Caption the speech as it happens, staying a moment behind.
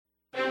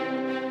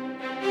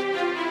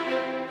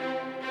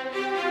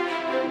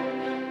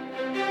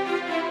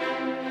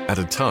At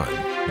a time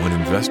when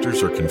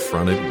investors are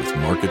confronted with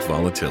market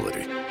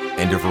volatility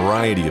and a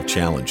variety of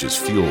challenges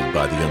fueled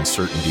by the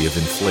uncertainty of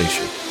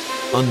inflation,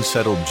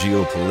 unsettled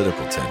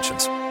geopolitical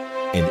tensions,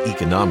 and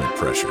economic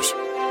pressures,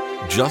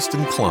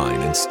 Justin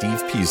Klein and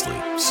Steve Peasley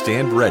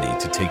stand ready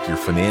to take your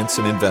finance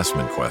and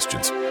investment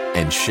questions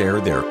and share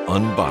their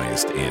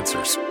unbiased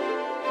answers.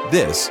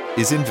 This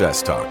is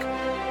Invest Talk,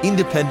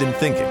 independent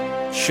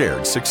thinking,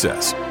 shared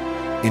success.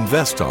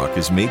 Invest Talk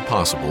is made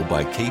possible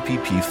by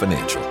KPP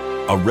Financial,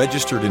 a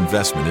registered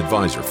investment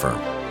advisor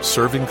firm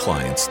serving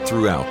clients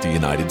throughout the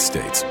United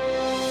States.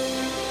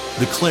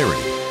 The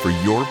clarity for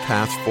your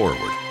path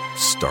forward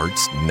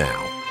starts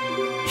now.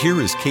 Here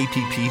is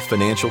KPP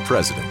Financial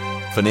President,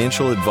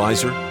 Financial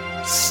Advisor,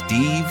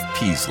 Steve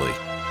Peasley.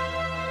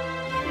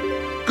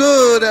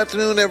 Good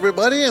afternoon,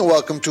 everybody, and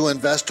welcome to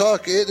Invest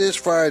Talk. It is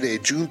Friday,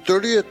 June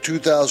 30th,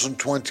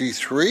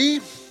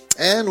 2023,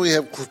 and we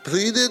have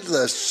completed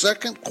the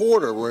second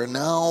quarter. We're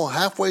now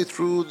halfway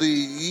through the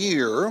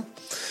year,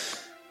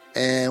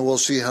 and we'll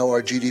see how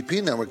our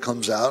GDP number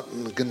comes out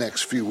in the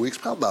next few weeks,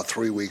 probably about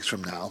 3 weeks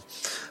from now.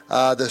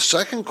 The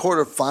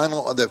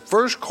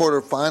first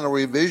quarter final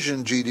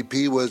revision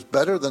GDP was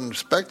better than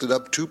expected,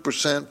 up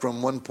 2%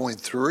 from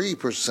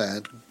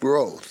 1.3%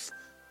 growth.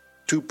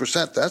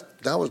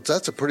 2%,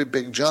 that's a pretty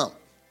big jump.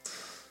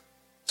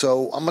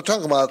 So I'm going to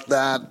talk about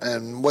that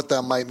and what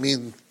that might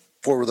mean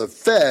for the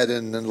Fed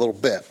in a little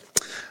bit.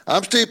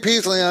 I'm Steve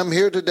Peasley. I'm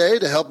here today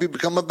to help you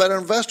become a better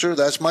investor.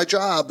 That's my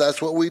job.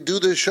 That's what we do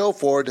this show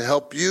for, to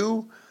help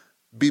you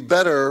be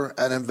better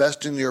at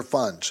investing your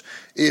funds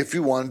if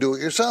you want to do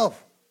it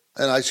yourself.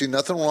 And I see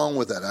nothing wrong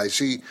with that.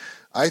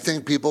 I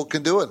think people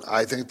can do it.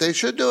 I think they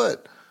should do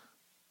it.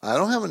 I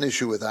don't have an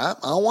issue with that.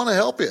 I want to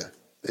help you.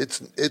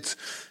 The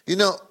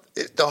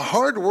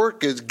hard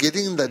work is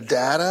getting the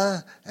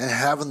data and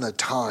having the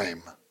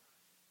time.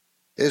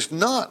 It's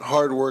not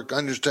hard work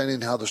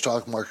understanding how the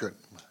stock market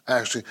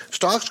actually,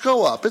 stocks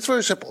go up. It's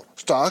very simple.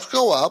 Stocks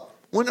go up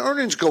when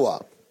earnings go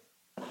up.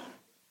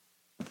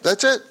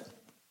 That's it.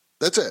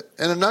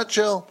 In a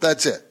nutshell,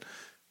 that's it.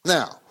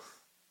 Now,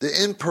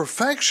 the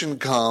imperfection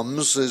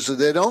comes is that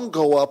they don't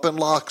go up in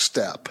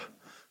lockstep.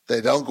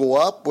 They don't go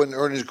up when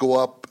earnings go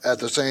up at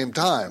the same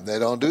time. They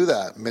don't do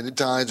that. Many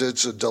times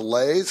it's a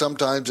delay.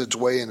 Sometimes it's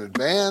way in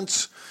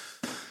advance.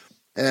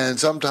 And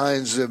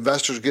sometimes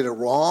investors get it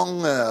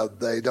wrong.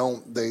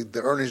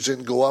 The earnings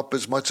didn't go up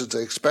as much as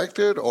they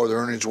expected, or the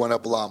earnings went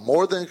up a lot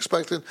more than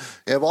expected.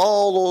 You have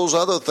all those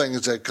other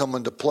things that come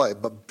into play.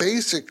 But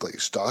basically,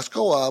 stocks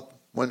go up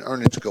when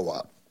earnings go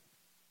up.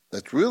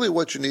 That's really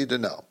what you need to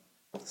know.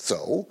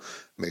 So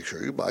make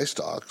sure you buy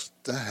stocks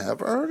that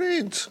have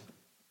earnings.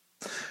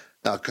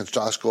 Now, can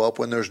stocks go up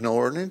when there's no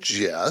earnings?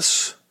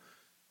 Yes.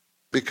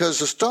 Because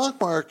the stock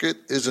market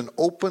is an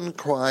open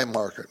cry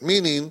market,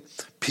 meaning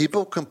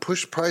people can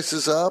push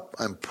prices up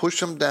and push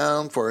them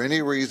down for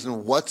any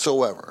reason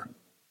whatsoever.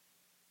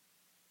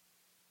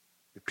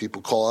 If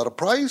people call out a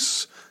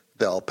price,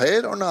 they'll pay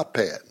it or not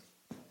pay it.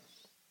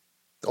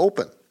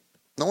 Open.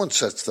 No one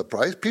sets the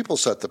price. People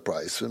set the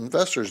price.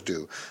 Investors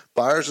do.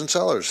 Buyers and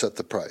sellers set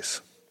the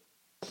price.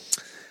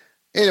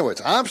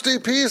 Anyways, I'm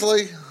Steve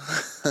Peasley.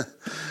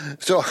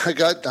 So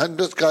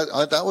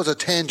that was a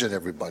tangent,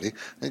 everybody.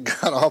 I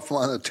got off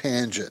on a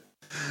tangent.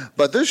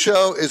 But this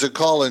show is a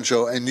call-in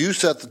show, and you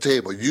set the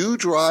table. You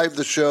drive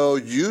the show.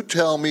 You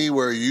tell me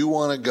where you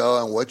want to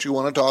go and what you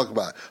want to talk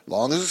about. As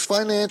long as it's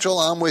financial,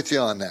 I'm with you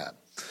on that.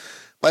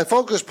 My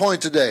focus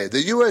point today,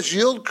 the U.S.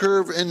 yield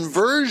curve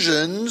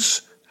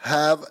inversions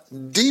have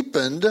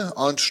deepened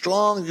on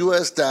strong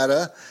U.S.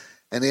 data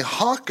and a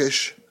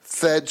hawkish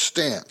Fed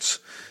stance.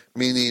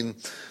 Meaning,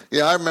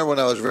 I remember when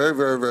I was very,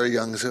 very, very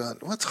young, I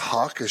said, what's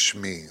hawkish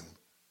mean?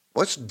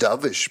 What's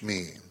dovish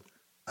mean?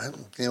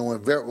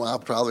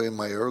 Probably in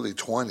my early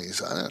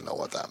 20s, I didn't know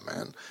what that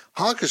meant.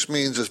 Hawkish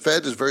means, the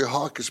Fed is very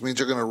hawkish, means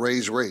they're going to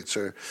raise rates.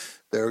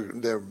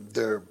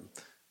 They're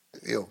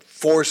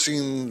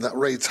forcing the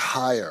rates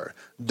higher.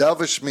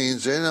 Dovish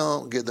means they're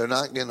not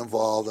getting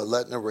involved. They're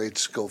letting the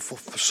rates go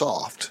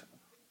soft.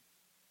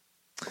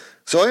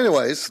 So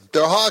anyways,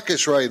 they're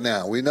hawkish right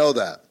now. We know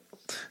that.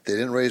 They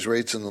didn't raise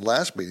rates in the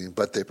last meeting,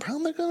 but they're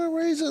probably going to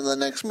raise it in the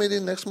next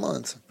meeting next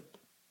month.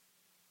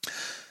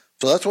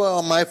 So that's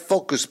what my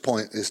focus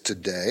point is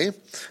today.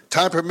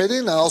 Time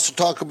permitting, I also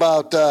talk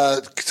about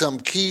some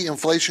key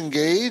inflation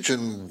gauge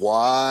and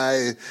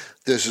why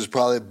this is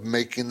probably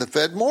making the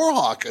Fed more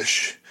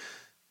hawkish.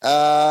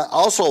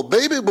 Also,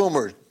 baby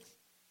boomers.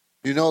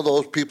 You know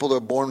those people that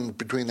are born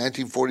between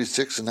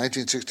 1946 and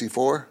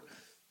 1964?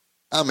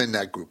 I'm in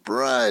that group,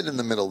 right in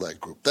the middle of that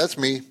group. That's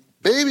me.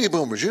 Baby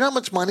boomers. You know how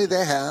much money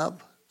they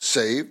have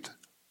saved?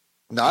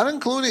 Not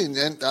including,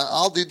 and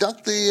I'll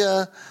deduct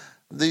the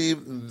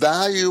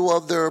value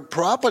of their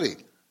property.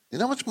 You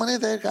know how much money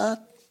they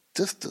got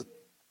just to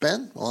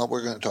spend? Well,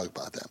 we're going to talk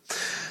about that.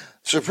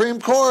 Supreme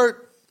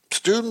Court,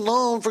 student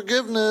loan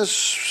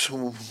forgiveness.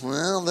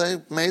 Well, they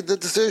made the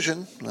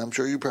decision. I'm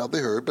sure you probably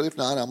heard, but if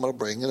not, I'm going to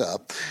bring it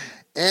up.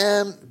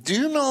 And do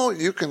you know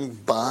you can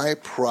buy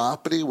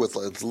property with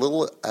as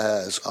little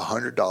as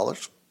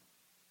 $100?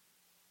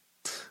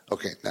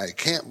 Okay, now you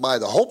can't buy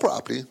the whole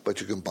property, but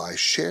you can buy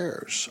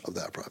shares of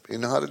that property. You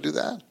know how to do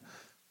that?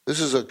 This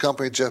is a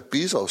company Jeff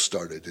Bezos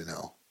started,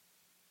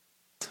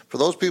 For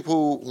those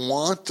people who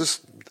want to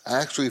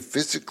actually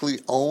physically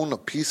own a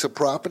piece of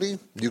property,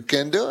 you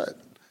can do it.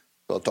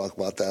 So I'll talk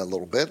about that a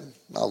little bit.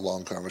 Not a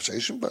long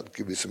conversation, but I'll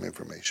give you some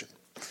information.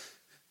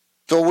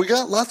 So we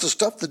got lots of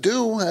stuff to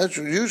do, as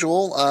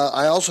usual.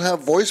 I also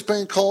have voice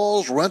bank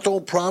calls, rental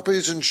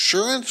properties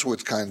insurance,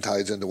 which kind of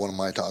ties into one of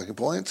my talking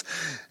points.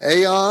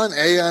 Aon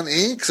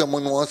Inc.,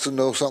 someone wants to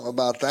know something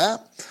about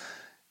that.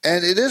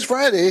 And it is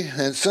Friday,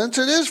 and since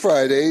it is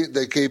Friday,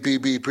 the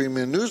KPB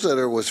Premium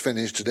Newsletter was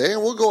finished today,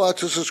 and we'll go out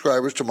to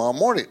subscribers tomorrow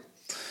morning.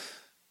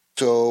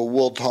 So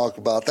we'll talk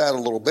about that a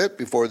little bit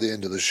before the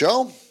end of the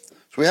show.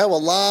 So we have a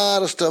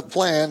lot of stuff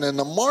planned, and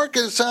the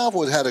market itself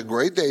had a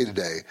great day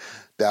today.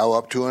 Dow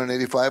up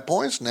 285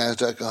 points,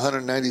 NASDAQ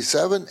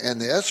 197, and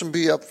the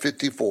S&P up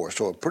 54.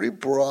 So a pretty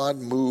broad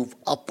move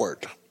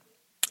upward.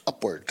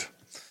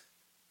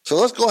 So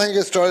let's go ahead and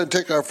get started and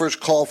take our first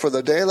call for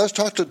the day. Let's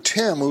talk to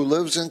Tim, who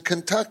lives in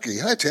Kentucky.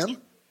 Hi, Tim.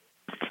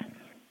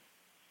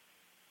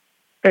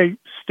 Hey,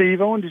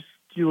 Steve, I wanted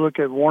you to look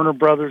at Warner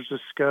Brothers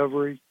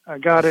Discovery. I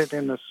got it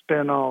in the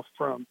spinoff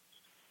from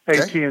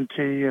AT&T,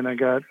 and I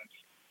got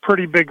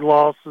pretty big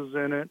losses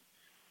in it.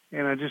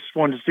 And I just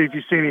wanted to see if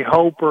you see any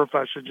hope or if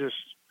I should just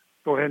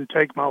go ahead and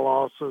take my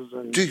losses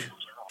and do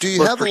you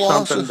look have for the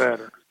losses, something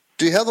better.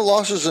 Do you have the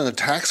losses in a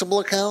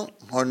taxable account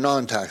or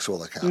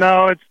non-taxable account?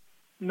 No,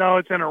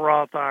 it's in a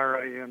Roth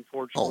IRA,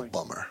 unfortunately. Oh,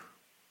 bummer.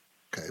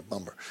 Okay,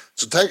 bummer.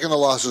 So taking the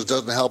losses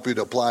doesn't help you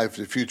to apply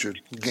for future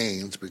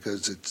gains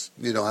because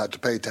you don't have to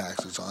pay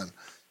taxes on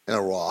in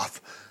a Roth.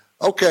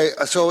 Okay,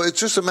 so it's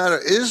just a matter,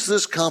 is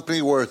this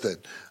company worth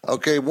it?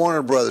 Okay,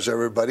 Warner Brothers,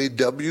 everybody,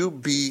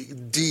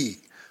 WBD.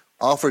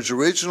 Offers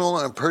original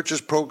and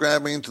purchase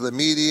programming to the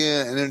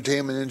media and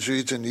entertainment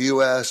industries in the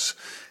U.S.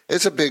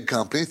 It's a big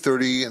company,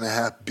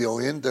 $30.5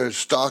 billion. Their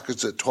stock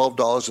is at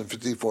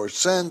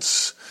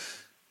 $12.54.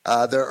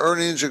 Their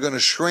earnings are going to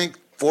shrink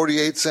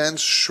 48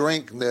 cents.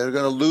 They're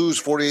going to lose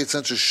 48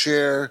 cents a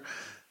share,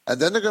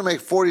 and then they're going to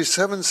make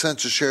 47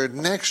 cents a share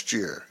next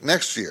year,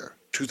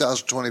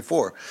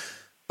 2024.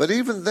 But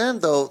even then,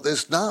 though,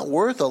 it's not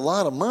worth a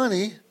lot of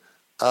money.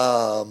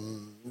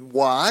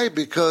 Why?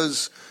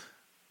 Because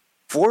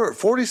for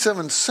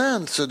 47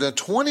 cents, and a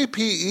 20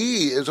 PE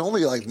is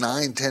only like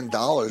 $9,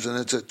 $10, and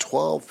it's at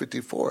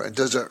 $12.54. And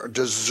does it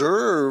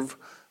deserve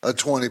a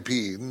 20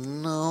 PE?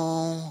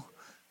 No.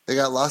 They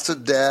got lots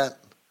of debt.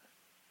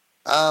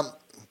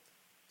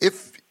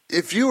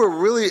 If you were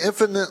really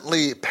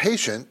infinitely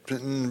patient,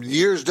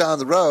 years down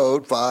the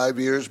road, 5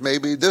 years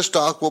maybe, this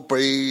stock will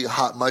be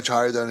much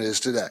higher than it is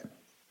today.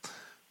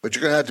 But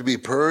you're going to have to be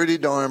pretty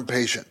darn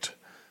patient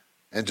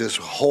and just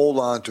hold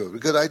on to it.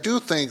 Because I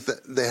do think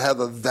that they have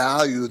a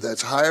value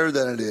that's higher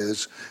than it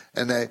is.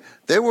 And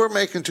they were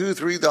making $2,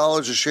 $3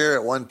 a share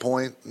at one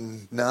point,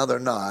 and now they're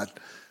not.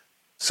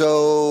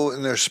 So,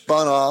 and they're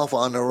spun off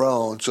on their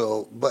own.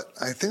 So, but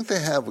I think they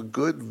have a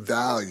good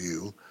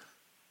value.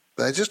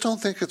 But I just don't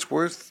think it's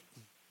worth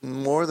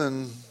more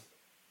than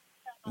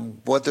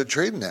what they're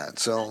trading at.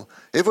 So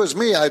if it was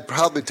me, I'd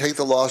probably take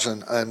the loss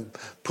and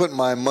put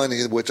my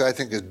money, which I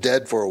think is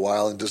dead for a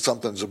while, into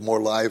something that's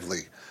more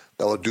lively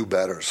that will do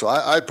better. So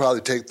I'd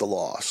probably take the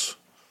loss.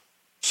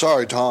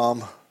 Sorry,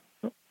 Tom.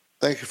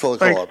 Thank you for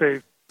the call. Thanks,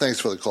 Steve. Thanks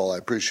for the call. I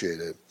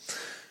appreciate it.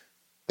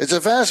 It's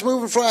a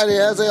fast-moving Friday,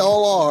 as they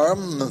all are.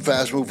 A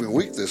fast-moving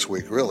week this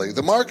week, really.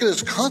 The market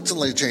is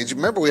constantly changing.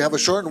 Remember, we have a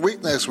shortened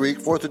week next week,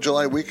 4th of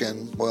July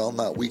weekend. Well,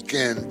 not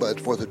weekend, but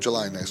 4th of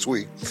July next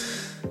week.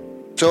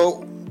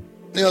 So,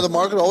 the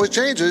market always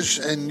changes,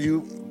 and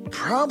you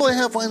probably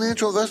have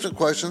financial investment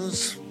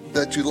questions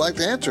that you'd like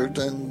to answer.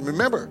 And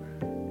remember,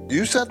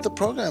 you set the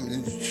program,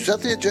 you set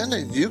the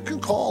agenda. You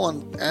can call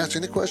and ask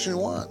any question you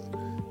want.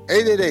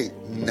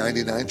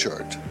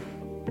 888-99-CHART.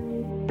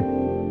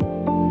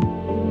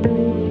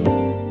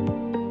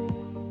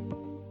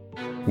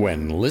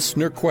 When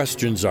listener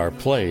questions are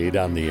played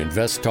on the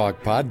Invest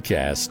Talk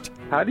podcast,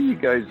 how do you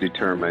guys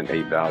determine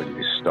a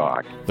value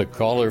stock? The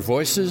caller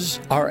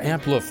voices are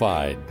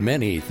amplified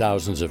many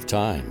thousands of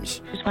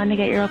times. Just wanted to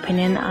get your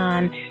opinion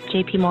on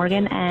JP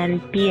Morgan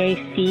and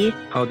BAC.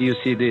 How do you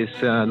see this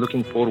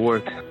looking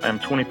forward? I'm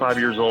 25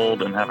 years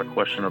old and have a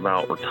question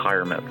about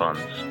retirement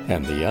funds.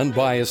 And the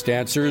unbiased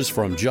answers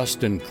from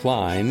Justin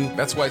Klein.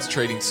 That's why it's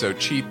trading so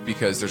cheap,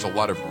 because there's a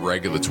lot of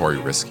regulatory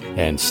risk.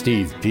 And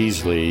Steve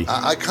Peasley.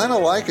 I kind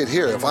of like it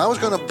here. If I was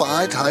going to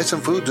buy Tyson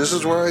Foods, this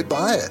is where I'd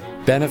buy it.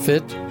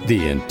 Benefit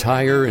the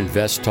entire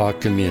Invest Talk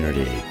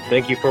community.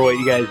 Thank you for what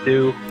you guys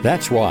do.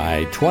 That's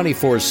why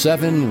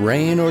 24/7,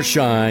 rain or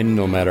shine,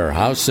 no matter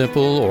how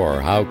simple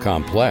or how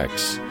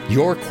complex,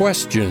 your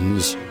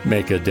questions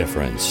make a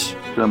difference.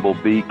 Symbol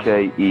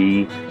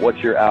BKE. What's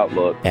your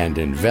outlook? And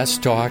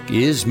Invest Talk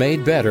is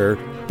made better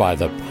by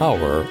the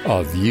power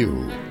of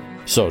you.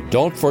 So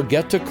don't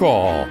forget to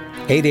call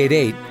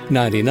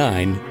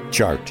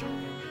 888-99-CHART.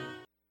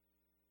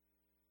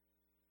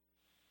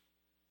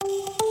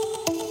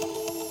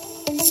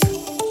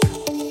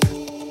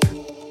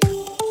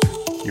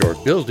 Your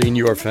building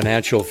your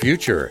financial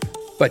future.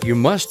 But you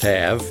must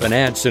have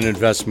finance and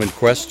investment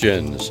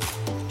questions.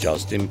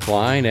 Justin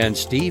Klein and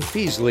Steve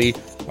Peasley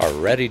are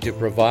ready to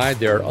provide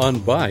their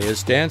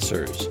unbiased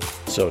answers.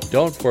 So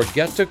don't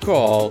forget to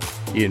call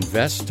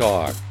Invest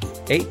Talk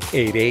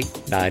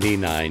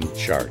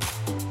 888-99-CHART.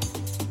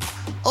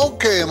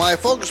 Okay, my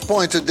focus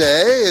point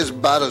today is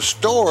about a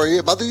story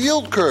about the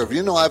yield curve.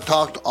 You know, I've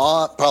talked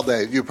on,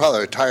 you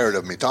probably are tired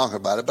of me talking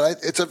about it, but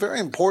it's a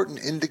very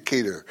important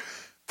indicator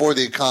for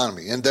the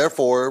economy and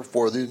therefore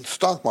for the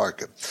stock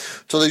market.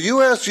 So the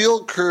U.S.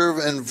 yield curve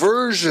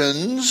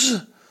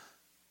inversions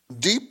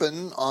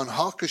deepen on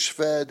hawkish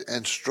Fed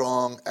and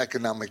strong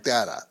economic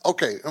data.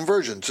 Okay,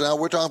 inversions. Now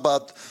we're talking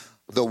about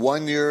the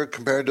 1 year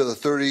compared to the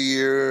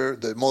 30-year,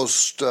 the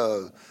most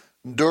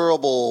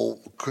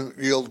durable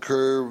yield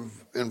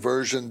curve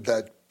inversion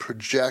that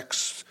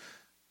projects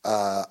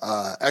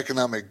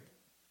economic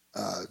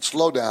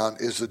slowdown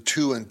is the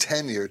 2 and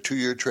 10-year,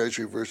 2-year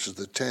Treasury versus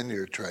the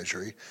 10-year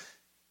Treasury.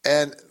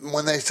 And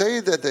when they say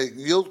that the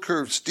yield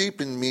curve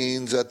steepen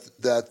means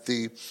that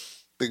the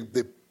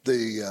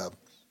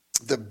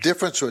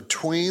difference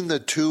between the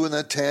 2 and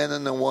the 10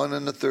 and the 1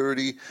 and the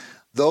 30,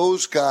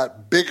 those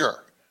got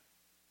bigger,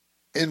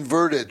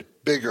 inverted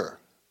bigger.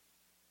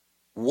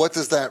 What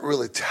does that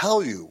really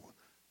tell you?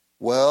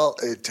 Well,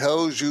 it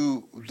tells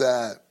you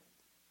that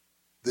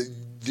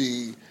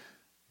the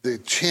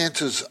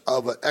chances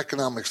of an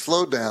economic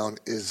slowdown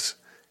is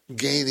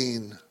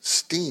gaining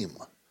steam,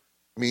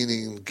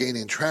 meaning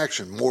gaining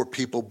traction. More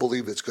people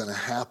believe it's going to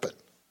happen.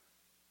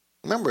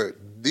 Remember,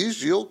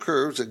 these yield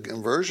curves and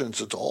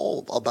inversions, it's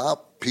all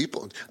about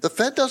people. The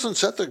Fed doesn't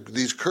set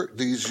these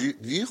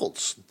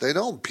yields. They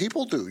don't.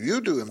 People do.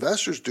 You do.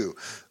 Investors do.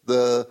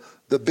 The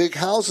big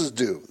houses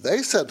do.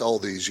 They set all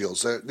these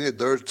yields.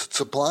 They're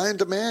supply and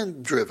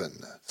demand driven.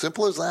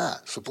 Simple as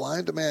that. Supply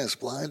and demand,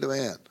 supply and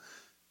demand.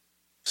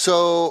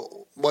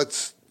 So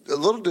what's a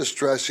little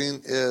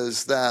distressing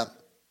is that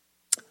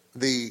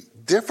the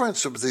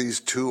difference of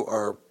these two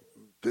are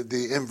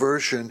the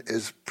inversion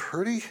is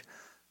pretty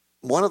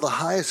one of the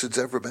highest it's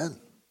ever been.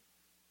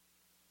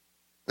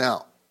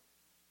 Now,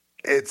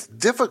 it's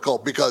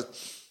difficult because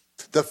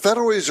the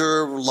Federal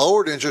Reserve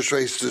lowered interest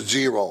rates to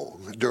zero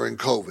during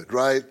COVID,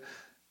 right?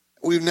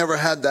 We've never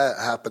had that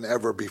happen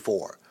ever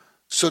before.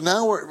 So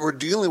now we're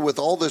dealing with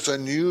all this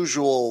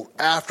unusual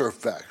after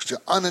effects,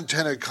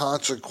 unintended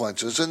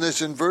consequences, and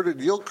this inverted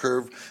yield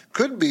curve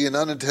could be an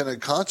unintended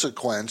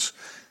consequence,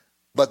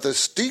 but the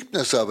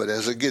steepness of it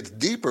as it gets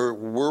deeper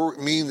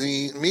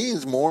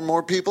means more and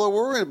more people are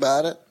worried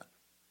about it.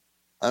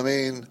 I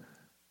mean,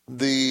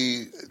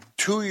 the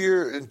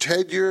 2-year and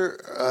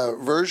 10-year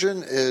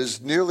version is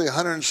nearly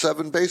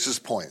 107 basis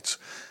points.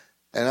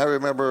 And I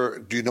remember,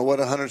 do you know what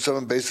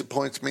 107 basis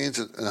points means?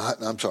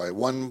 I'm sorry,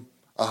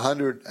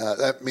 100,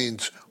 that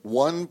means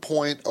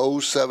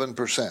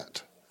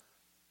 1.07%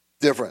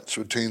 difference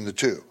between the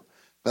two.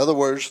 In other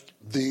words,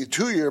 the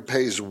 2-year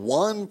pays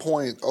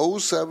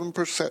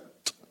 1.07%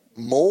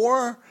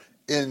 more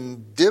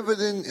in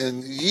dividend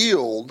and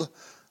yield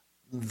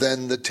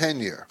than the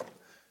 10-year.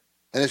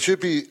 And it should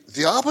be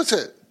the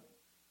opposite.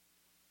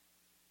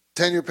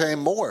 10-year paying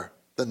more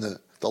than the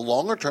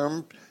longer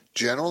term,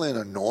 generally in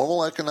a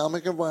normal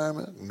economic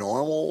environment,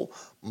 normal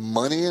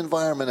money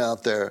environment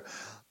out there,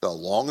 the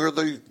longer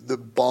the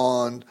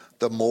bond,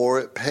 the more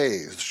it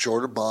pays.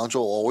 Shorter bonds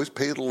will always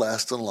pay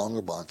less than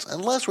longer bonds,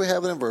 unless we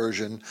have an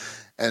inversion,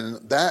 and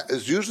that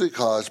is usually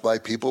caused by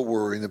people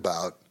worrying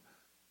about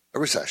a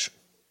recession.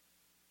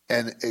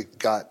 And it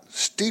got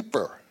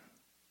steeper.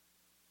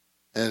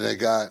 And it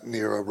got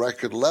near a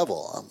record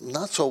level. I'm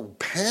not so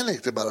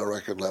panicked about a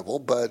record level,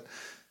 but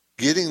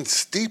getting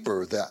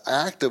steeper, the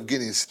act of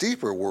getting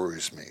steeper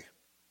worries me.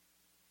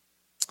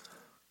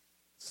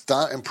 It's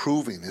not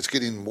improving. It's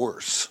getting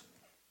worse.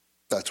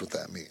 That's what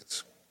that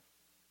means.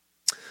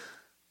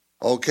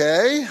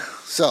 Okay,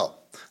 so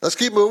let's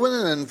keep moving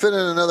and fit in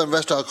another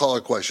investor caller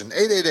question.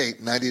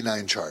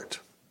 888-99-CHART.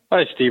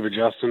 Hi, Steve or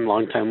Justin,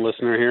 longtime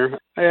listener here.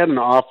 I had an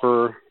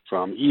offer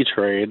from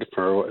E-Trade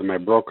in my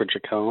brokerage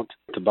account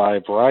to buy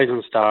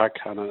Verizon stock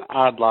on an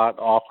odd lot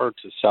offer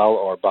to sell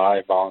or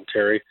buy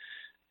voluntary.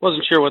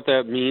 Wasn't sure what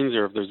that means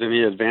or if there's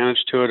any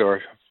advantage to it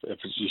or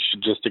if you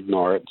should just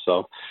ignore it.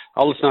 So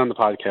I'll listen on the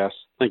podcast.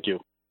 Thank you.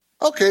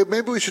 Okay,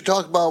 maybe we should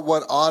talk about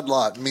what odd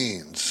lot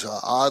means.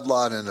 Odd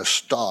lot in a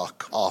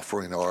stock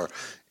offering or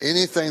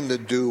anything to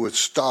do with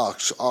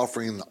stocks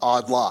offering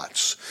odd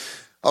lots.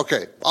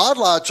 Okay, odd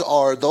lots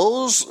are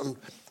those.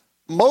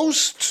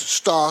 Most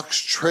stocks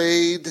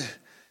trade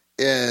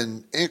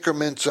in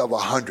increments of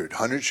 100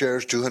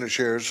 shares, 200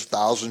 shares,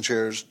 1,000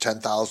 shares,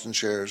 10,000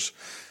 shares.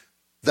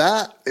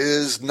 That's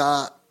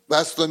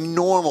the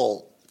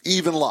normal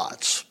even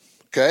lots,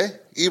 okay?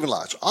 Even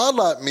lots. Odd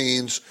lot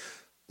means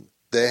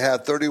they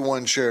have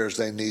 31 shares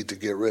they need to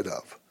get rid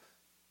of.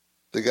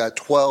 They got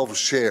 12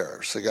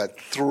 shares. They got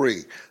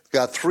 3. They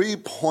got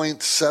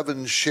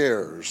 3.7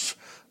 shares.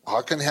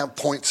 How can you have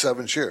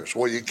 0.7 shares?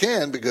 Well, you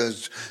can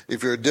because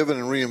if you're a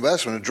dividend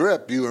reinvestment, a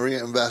DRIP, you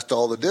reinvest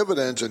all the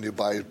dividends and you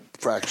buy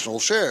fractional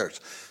shares.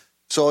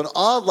 So an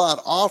odd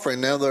lot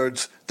offering, in other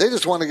words, they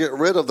just want to get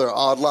rid of their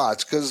odd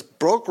lots because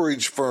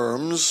brokerage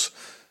firms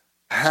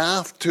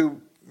have to,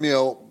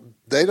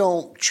 they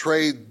don't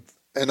trade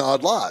in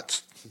odd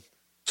lots.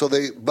 So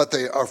they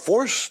are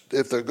forced,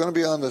 if they're going to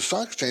be on the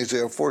stock exchange, they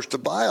are forced to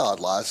buy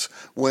odd lots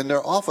when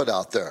they're offered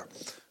out there.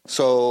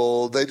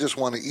 So they just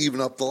want to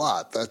even up the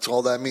lot. That's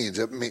all that means.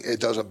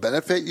 It doesn't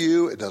benefit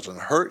you. It doesn't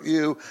hurt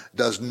you. It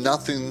does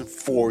nothing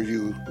for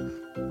you,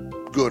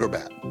 good or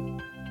bad.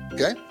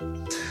 Okay?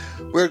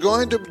 We're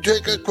going to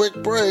take a quick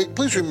break.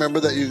 Please remember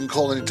that you can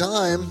call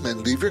anytime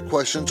and leave your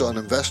questions on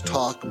Invest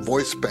Talk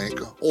Voice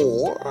Bank,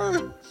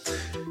 or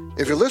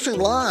if you're listening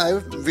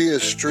live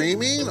via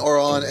streaming or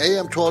on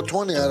AM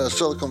 1220 out of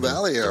Silicon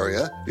Valley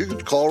area, you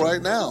can call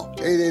right now,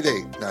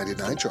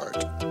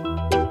 888-99-CHART.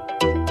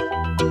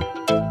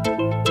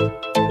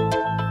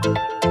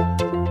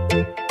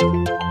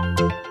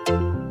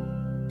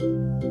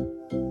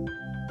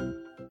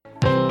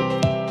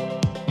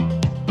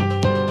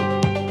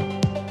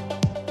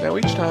 Now,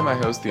 each time I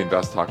host the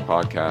Invest Talk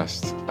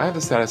podcast, I have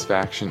the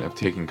satisfaction of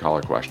taking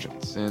caller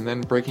questions and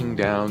then breaking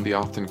down the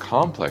often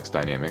complex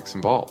dynamics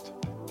involved.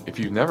 If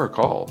you've never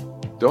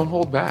called, don't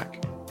hold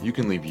back. You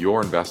can leave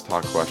your Invest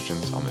Talk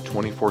questions on the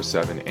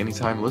 24/7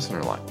 Anytime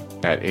Listener line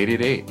at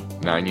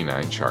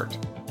 888-99-CHART.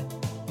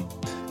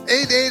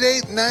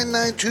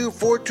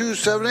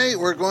 888-992-4278.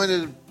 We're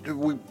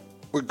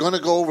going to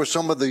go over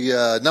some of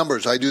the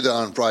numbers. I do that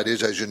on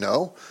Fridays, as you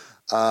know.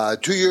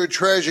 2-year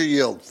Treasury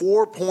yield,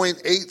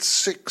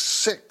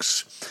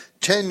 4.866.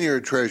 10-year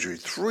Treasury,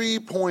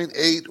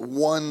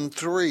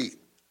 3.813.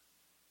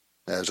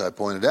 As I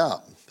pointed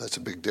out, that's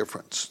a big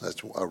difference.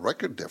 That's a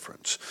record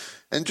difference.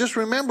 And just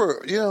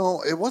remember,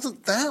 it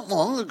wasn't that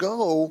long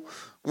ago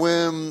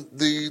when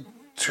the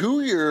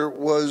 2-year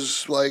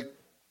was like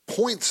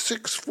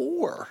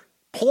 0.64.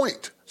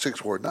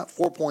 0.64, not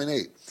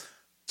 4.8.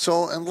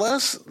 So in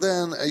less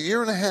than a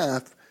year and a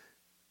half,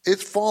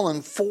 it's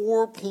fallen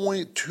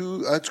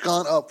 4.2, it's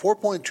gone up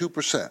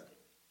 4.2%.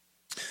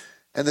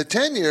 And the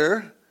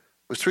 10-year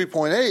was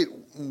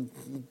 3.8,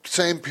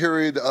 same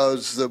period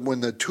as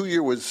when the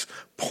 2-year was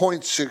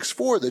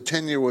 0.64, the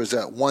 10-year was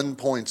at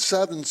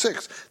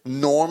 1.76.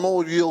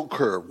 Normal yield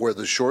curve, where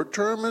the short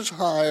term is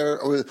higher,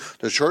 or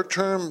the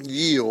short-term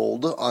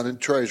yield on a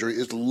treasury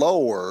is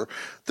lower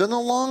than the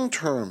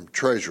long-term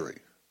treasury.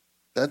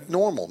 That's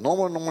normal.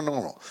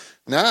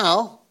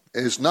 Now,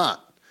 it's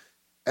not.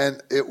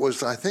 And it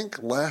was, I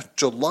think, last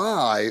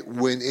July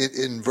when it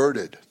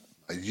inverted,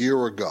 a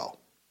year ago.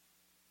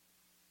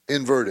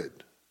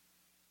 Inverted.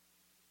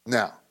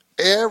 Now,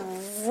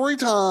 every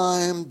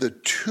time the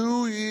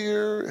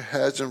 2-year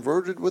has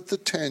inverted with the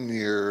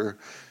 10-year,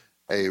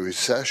 a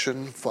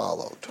recession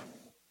followed.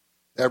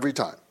 Every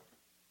time.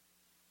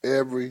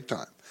 I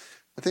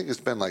think it's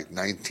been like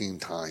 19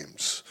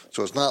 times.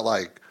 So it's not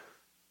like,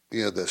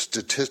 the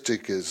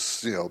statistic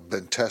is,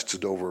 been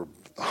tested over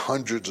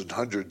hundreds and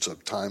hundreds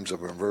of times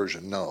of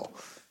inversion. No,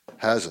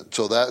 hasn't.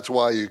 So that's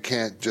why you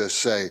can't just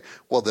say,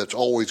 well, that's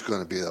always going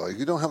to be that way.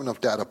 You don't have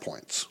enough data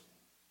points.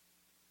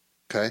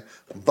 Okay?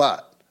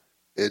 But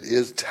it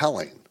is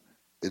telling.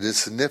 It is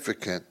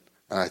significant,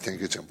 and I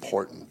think it's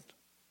important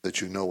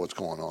that you know what's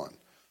going on.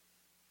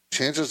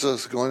 Chances of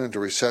us going into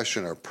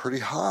recession are pretty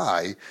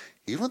high,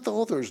 even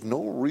though there's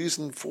no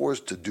reason for us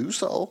to do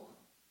so.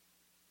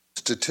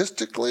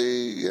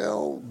 Statistically,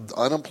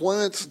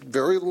 unemployment's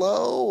very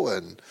low,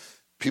 and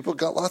people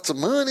got lots of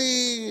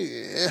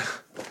money.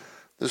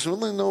 There's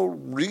really no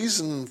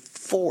reason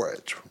for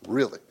it,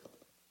 really.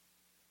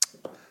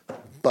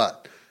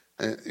 But,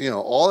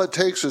 all it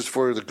takes is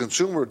for the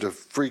consumer to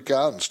freak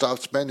out and stop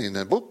spending,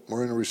 and boop,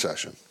 we're in a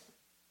recession.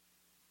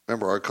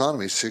 Remember, our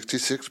economy is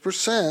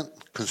 66%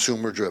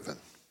 consumer-driven.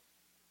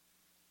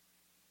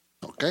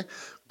 Okay?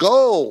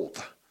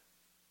 Gold,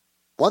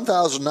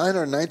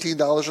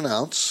 $1,919 an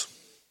ounce.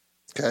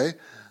 Okay?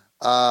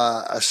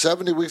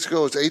 70 weeks ago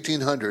it was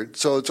 $1,800,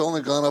 so it's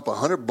only gone up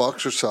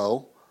 $100 or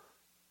so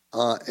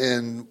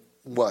in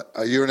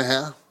a year and a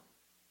half?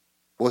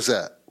 What's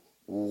that?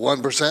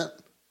 1%?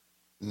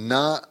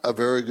 Not a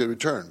very good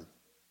return,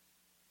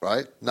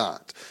 right?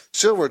 Not.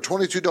 Silver,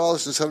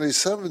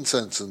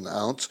 $22.77 an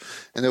ounce,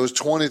 and it was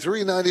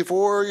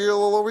 $23.94 a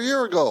little over a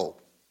year ago.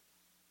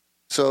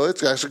 So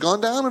it's actually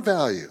gone down in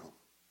value.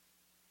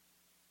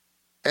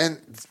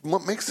 And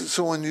what makes it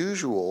so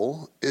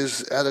unusual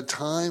is at a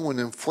time when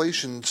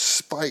inflation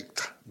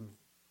spiked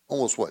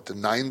almost, to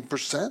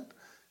 9%?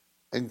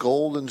 And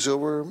gold and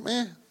silver,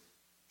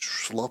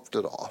 sloughed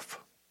it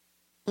off.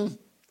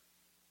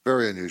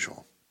 Very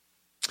unusual.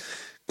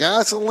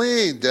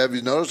 Gasoline, Deb,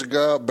 you notice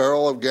a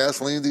barrel of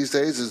gasoline these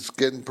days is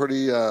getting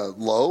pretty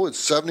low.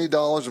 It's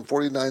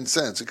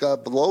 $70.49. It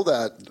got below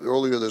that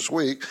earlier this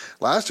week.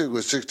 Last week it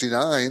was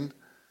 $69.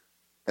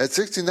 At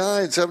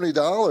 $69,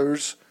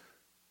 $70,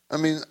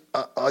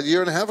 a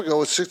year and a half ago it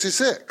was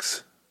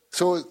 $66.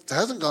 So it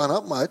hasn't gone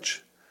up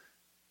much.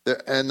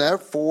 And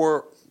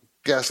therefore,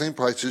 gasoline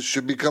prices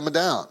should be coming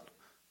down.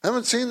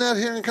 Haven't seen that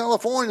here in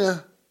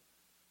California.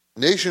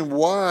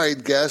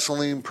 Nationwide,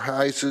 gasoline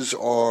prices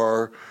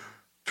are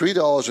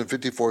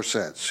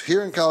 $3.54.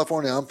 Here in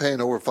California, I'm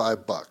paying over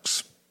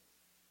 $5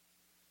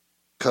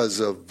 because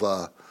of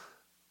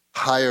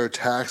higher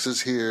taxes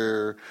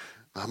here,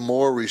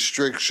 more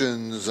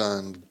restrictions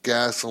on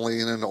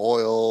gasoline and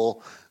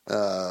oil.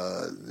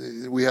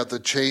 We have to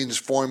change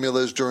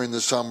formulas during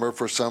the summer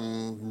for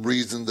some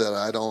reason that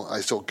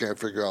I still can't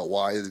figure out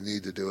why they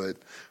need to do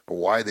it or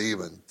why they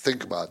even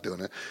think about doing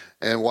it,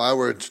 and why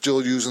we're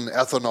still using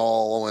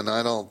ethanol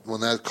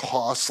when that's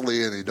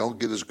costly and you don't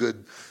get as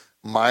good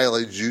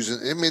mileage using.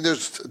 I mean,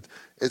 it's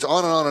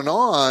on and on and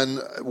on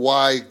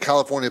why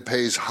California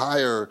pays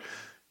higher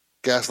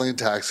gasoline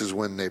taxes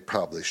when they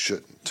probably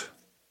shouldn't.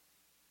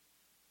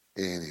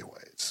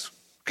 Anyways,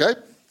 okay.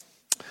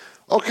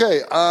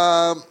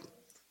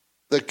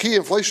 The key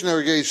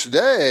inflationary gauge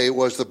today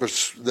was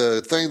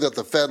the thing that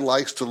the Fed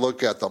likes to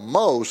look at the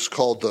most,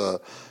 called the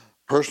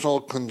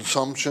personal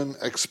consumption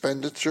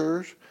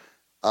expenditures,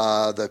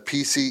 the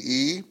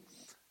PCE.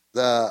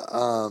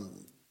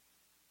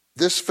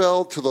 This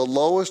fell to the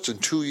lowest in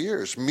 2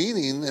 years,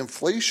 meaning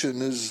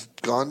inflation has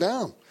gone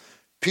down.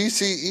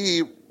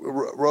 PCE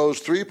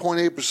rose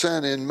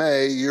 3.8% in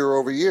May year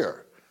over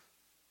year.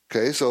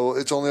 Okay, so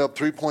it's only up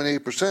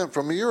 3.8%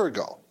 from a year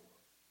ago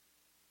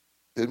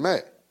in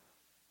May.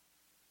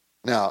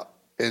 Now,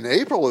 in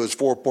April, it was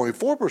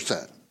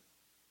 4.4%,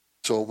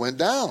 so it went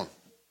down.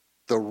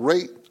 The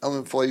rate of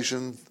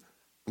inflation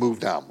moved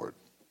downward.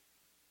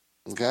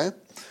 Okay?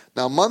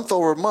 Now, month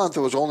over month,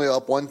 it was only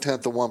up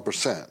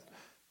 0.1%.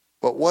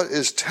 But what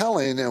is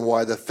telling, and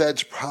why the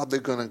Fed's probably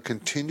going to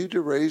continue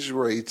to raise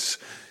rates,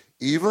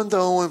 even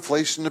though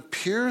inflation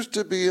appears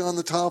to be on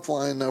the top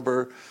line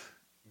number,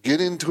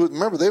 getting to it.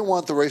 Remember, they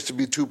want the rates to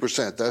be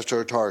 2%. That's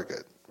their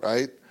target,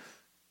 right?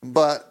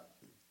 But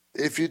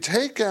if you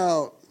take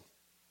out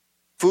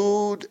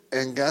food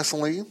and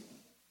gasoline,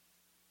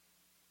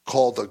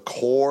 called the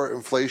core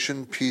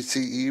inflation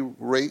PCE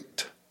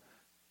rate,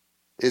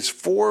 it's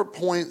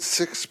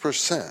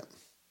 4.6%.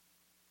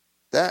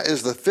 That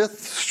is the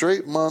fifth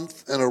straight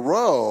month in a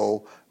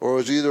row where it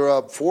was either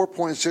up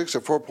 4.6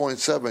 or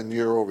 4.7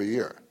 year over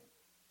year.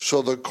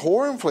 So the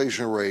core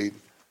inflation rate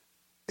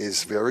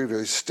is very,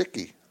 very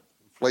sticky.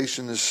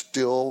 Inflation is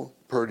still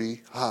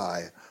pretty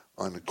high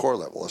on the core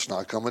level. It's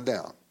not coming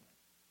down.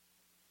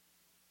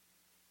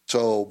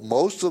 So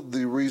most of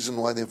the reason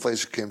why the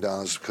inflation came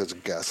down is because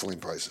of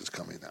gasoline prices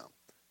coming down.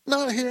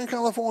 Not here in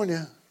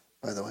California,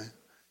 by the way.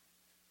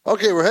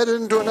 Okay, we're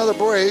headed into another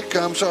break.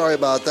 I'm sorry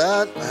about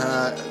that.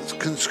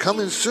 It's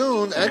coming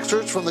soon.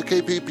 Excerpts from the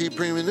KPP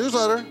Premium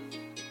Newsletter.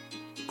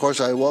 Of course,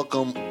 I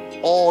welcome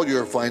all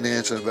your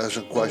finance and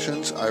investment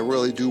questions. I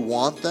really do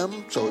want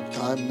them, so it's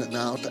time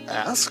now to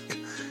ask.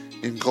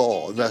 You can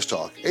call Invest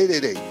Talk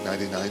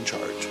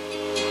 888-99-CHARGE.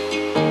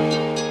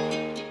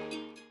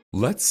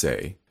 Let's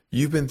say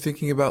you've been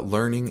thinking about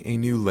learning a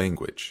new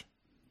language.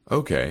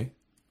 Okay,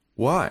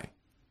 why?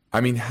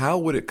 I mean, how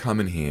would it come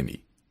in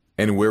handy?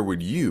 And where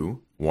would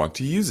you want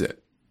to use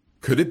it?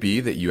 Could it be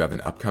that you have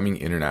an upcoming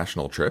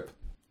international trip?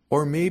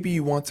 Or maybe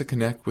you want to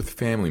connect with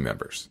family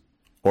members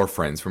or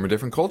friends from a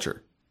different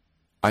culture?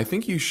 I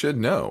think you should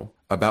know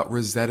about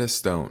Rosetta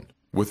Stone.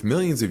 With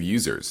millions of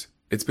users,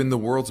 it's been the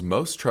world's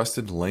most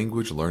trusted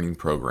language learning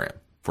program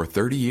for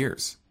 30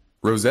 years.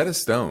 Rosetta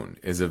Stone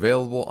is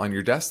available on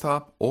your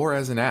desktop or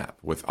as an app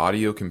with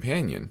audio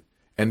companion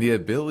and the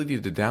ability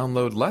to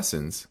download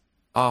lessons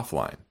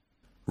offline.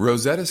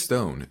 Rosetta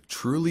Stone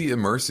truly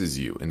immerses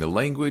you in the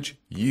language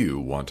you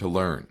want to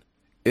learn.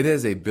 It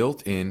has a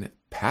built-in,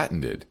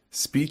 patented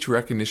speech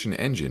recognition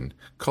engine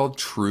called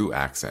True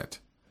Accent.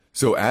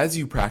 So as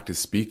you practice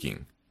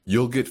speaking,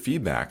 you'll get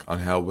feedback on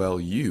how well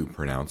you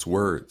pronounce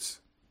words.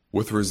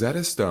 With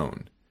Rosetta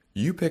Stone,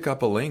 you pick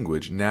up a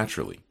language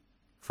naturally,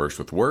 first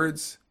with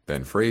words,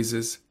 then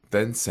phrases,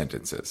 then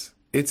sentences.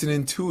 It's an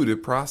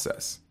intuitive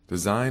process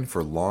designed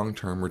for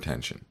long-term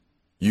retention.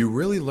 You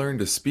really learn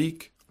to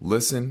speak,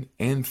 listen,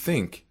 and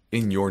think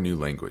in your new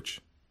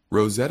language.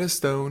 Rosetta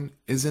Stone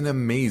is an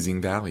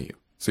amazing value,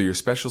 so your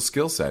special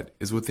skill set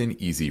is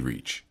within easy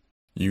reach.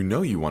 You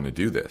know you want to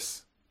do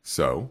this,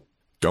 so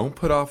don't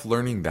put off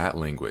learning that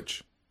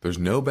language. There's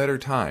no better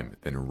time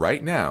than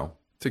right now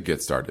to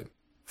get started.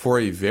 For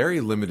a very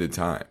limited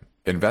time,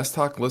 Invest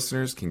Talk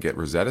listeners can get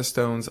Rosetta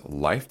Stone's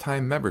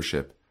lifetime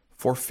membership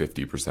for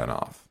 50%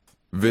 off.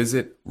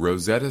 Visit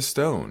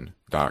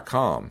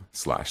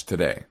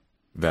rosettastone.com/today.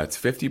 That's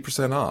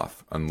 50%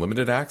 off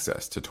unlimited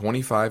access to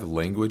 25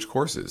 language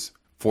courses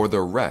for the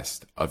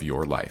rest of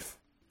your life.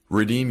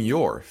 Redeem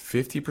your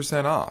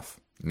 50% off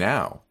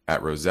now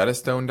at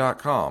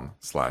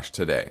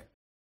rosettastone.com/today.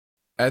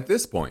 At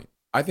this point,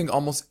 I think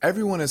almost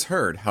everyone has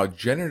heard how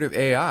generative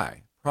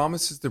AI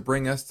promises to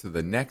bring us to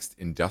the next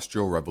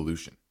industrial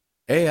revolution.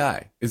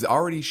 AI is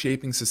already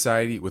shaping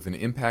society with an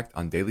impact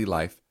on daily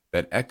life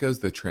that echoes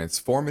the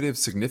transformative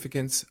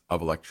significance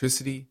of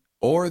electricity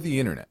or the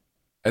internet.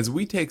 As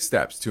we take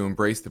steps to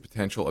embrace the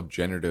potential of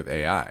generative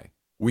AI,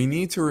 we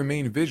need to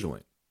remain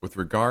vigilant with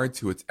regard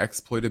to its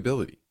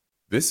exploitability.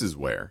 This is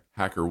where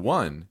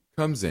HackerOne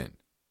comes in.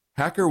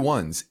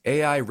 HackerOne's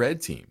AI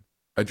Red Team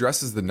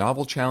addresses the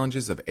novel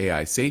challenges of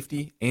AI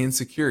safety and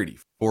security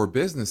for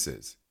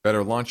businesses that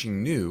are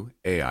launching new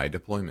AI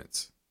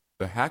deployments.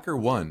 The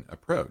HackerOne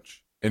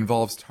approach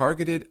involves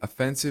targeted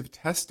offensive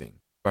testing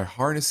by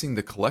harnessing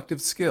the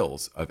collective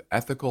skills of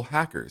ethical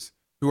hackers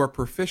who are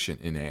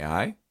proficient in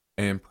AI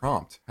and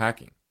prompt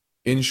hacking.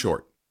 In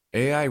short,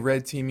 AI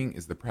red teaming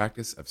is the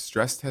practice of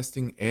stress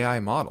testing AI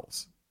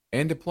models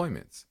and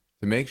deployments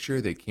to make sure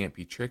they can't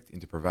be tricked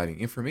into providing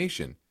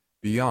information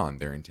beyond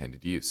their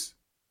intended use,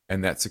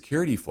 and that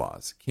security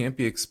flaws can't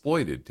be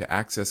exploited to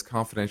access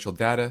confidential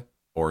data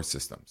or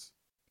systems.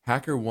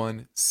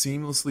 HackerOne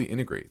seamlessly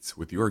integrates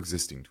with your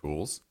existing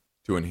tools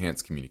to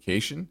enhance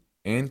communication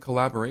and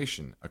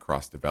collaboration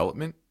across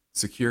development,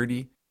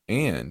 security,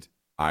 and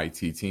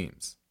IT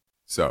teams.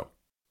 So,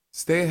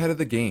 stay ahead of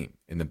the game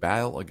in the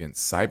battle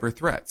against cyber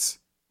threats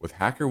with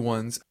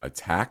HackerOne's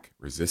attack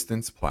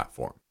resistance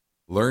platform.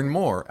 Learn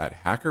more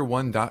at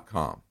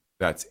hackerone.com.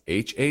 That's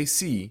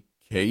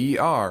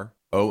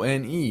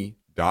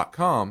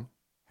HackerOne.com,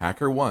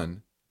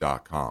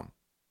 hackerone.com.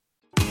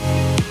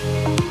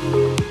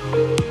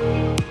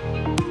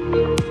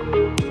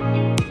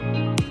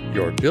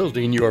 You're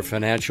building your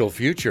financial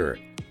future,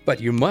 but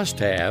you must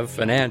have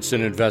finance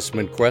and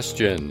investment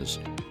questions.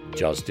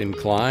 Justin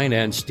Klein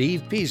and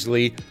Steve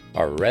Peasley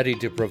are ready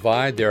to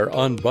provide their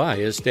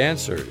unbiased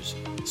answers.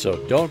 So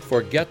don't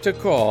forget to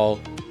call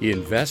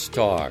Invest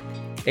Talk,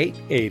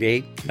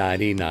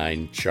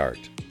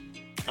 888-99-CHART.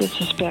 This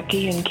is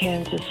Becky in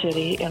Kansas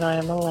City, and I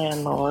am a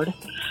landlord.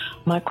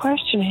 My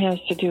question has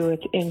to do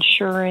with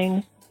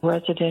insuring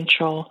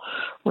residential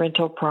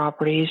rental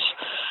properties,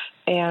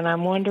 and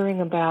I'm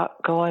wondering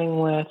about going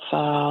with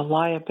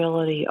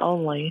liability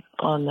only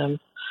on them.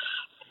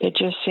 It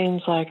just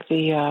seems like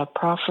the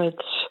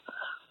profits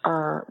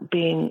are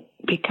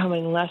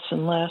becoming less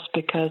and less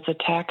because the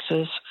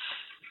taxes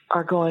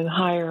are going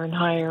higher and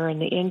higher, and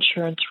the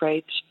insurance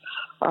rates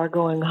are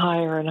going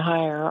higher and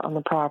higher on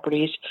the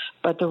properties,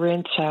 but the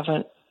rents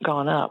haven't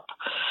gone up.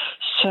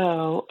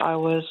 So I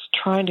was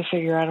trying to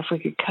figure out if we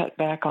could cut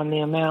back on the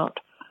amount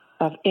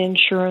of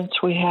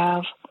insurance we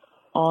have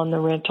on the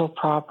rental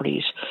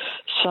properties.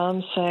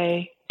 Some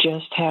say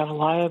just have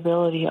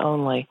liability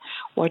only.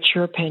 What's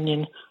your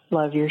opinion?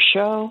 Love your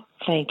show.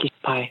 Thank you.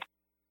 Bye.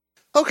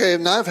 Okay,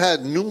 now I've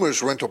had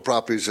numerous rental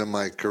properties in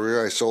my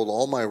career. I sold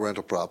all my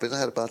rental properties. I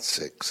had about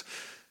 6.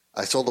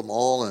 I sold them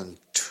all in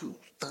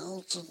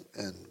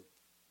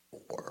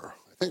 2004.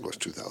 I think it was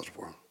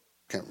 2004.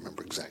 Can't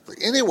remember exactly.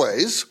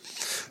 Anyways,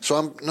 so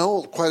I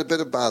know quite a bit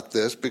about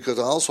this because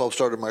I also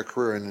started my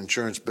career in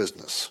insurance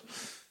business.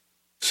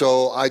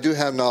 So I do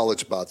have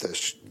knowledge about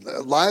this.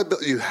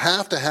 You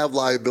have to have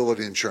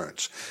liability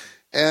insurance.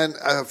 And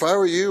if I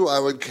were you, I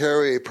would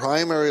carry a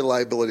primary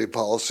liability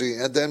policy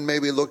and then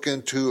maybe look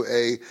into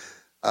a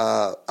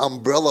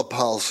umbrella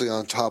policy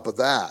on top of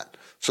that.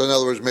 So in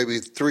other words, maybe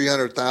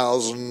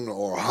 $300,000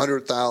 or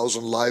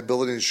 $100,000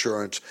 liability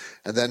insurance,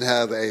 and then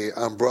have a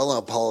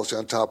umbrella policy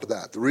on top of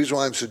that. The reason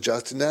why I'm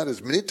suggesting that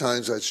is many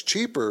times that's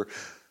cheaper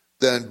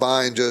than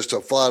buying just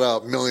a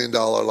flat-out $1 million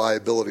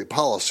liability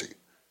policy.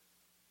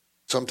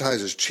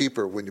 Sometimes it's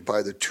cheaper when you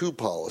buy the 2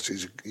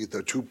 policies.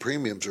 The 2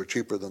 premiums are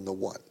cheaper than the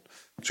 1.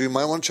 So you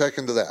might want to check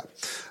into that.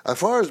 As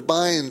far as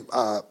buying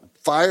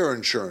fire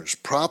insurance,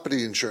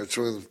 property insurance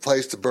for the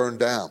place to burn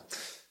down,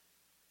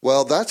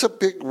 well, that's a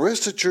big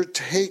risk that you're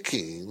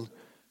taking,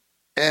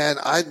 and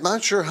I'm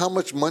not sure how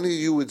much money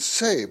you would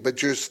save,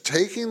 but you're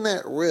taking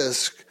that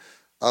risk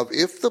of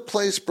if the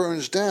place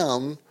burns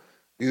down,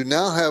 you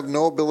now have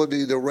no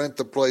ability to rent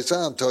the place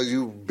out until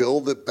you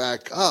build it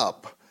back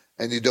up,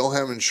 and you don't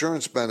have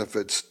insurance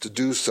benefits to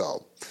do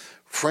so.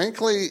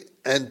 Frankly,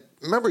 and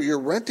remember, you're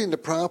renting the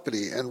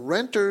property, and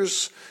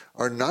renters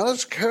are not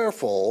as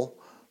careful.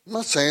 I'm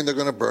not saying they're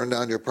going to burn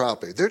down your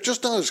property. They're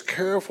just not as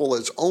careful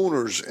as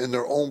owners in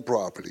their own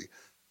property.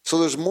 So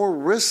there's more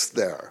risk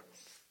there.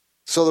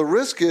 So the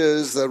risk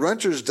is that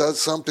renters does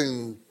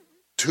something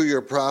to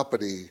your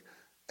property,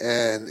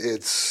 and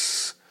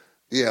it's,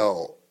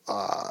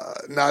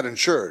 not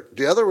insured.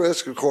 The other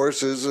risk, of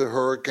course, is a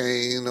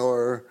hurricane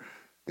or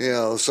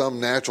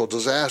some natural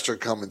disaster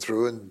coming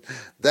through, and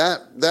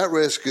that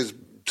risk is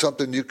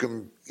something you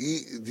can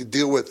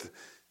deal with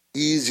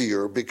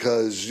easier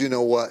because you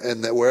know what,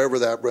 and that wherever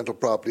that rental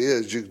property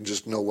is, you can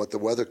just know what the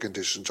weather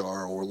conditions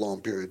are over a long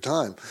period of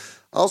time.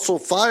 Also,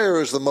 fire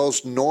is the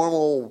most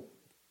normal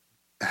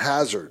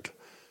hazard,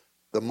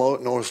 the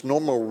most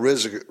normal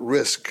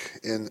risk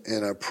in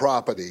a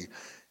property.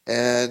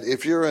 And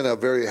if you're in a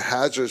very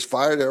hazardous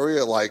fire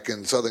area, like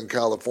in Southern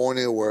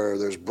California where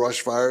there's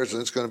brush fires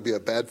and it's going to be a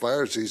bad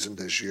fire season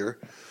this year,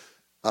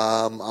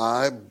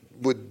 I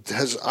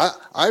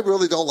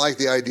really don't like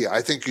the idea.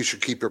 I think you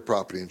should keep your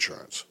property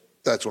insurance.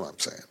 That's what I'm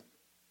saying.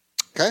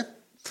 Okay?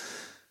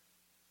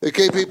 The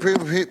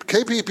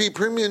KPP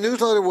Premium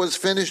Newsletter was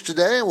finished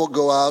today and will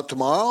go out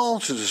tomorrow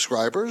to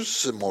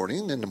subscribers in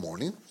the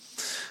morning.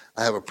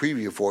 I have a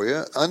preview for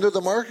you. Under the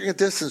market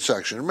conditions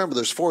section, remember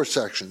there's 4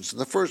 sections. And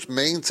the first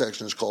main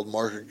section is called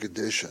market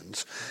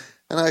conditions.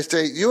 And I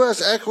state,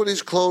 U.S.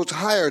 equities closed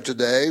higher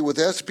today with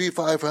S&P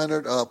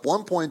 500 up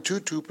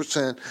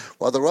 1.22%,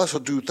 while the Russell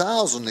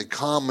 2000, the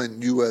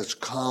common U.S.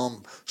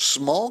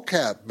 small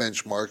cap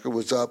benchmark,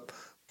 was up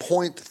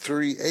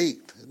 0.38.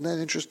 Isn't that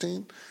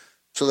interesting?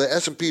 So the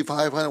S&P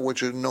 500,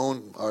 which are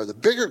known are the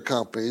bigger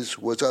companies,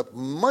 was up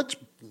much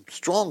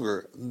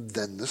stronger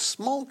than the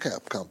small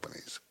cap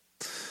companies.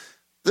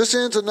 This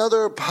ends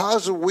another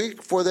positive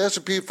week for the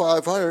S&P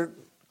 500.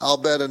 I'll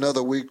bet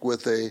another week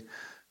with a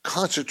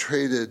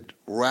concentrated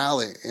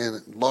rally in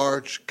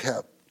large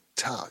cap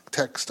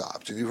tech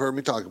stocks. And you've heard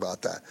me talk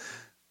about that.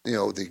 You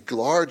know, the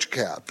large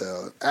cap,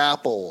 the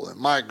Apple and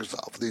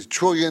Microsoft, these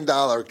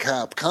trillion-dollar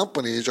cap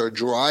companies are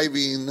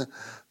driving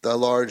the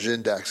large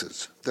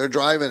indexes. They're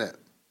driving it.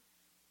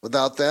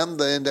 Without them,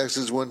 the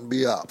indexes wouldn't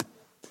be up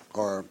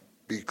or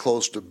be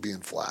close to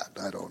being flat.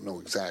 I don't know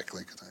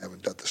exactly because I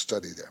haven't done the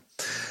study there.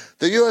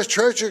 The U.S.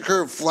 Treasury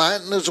curve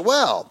flattened as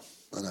well,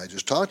 and I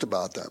just talked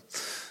about that.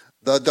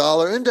 The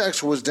dollar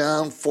index was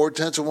down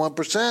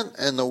 0.4%,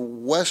 and the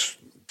West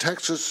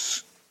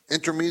Texas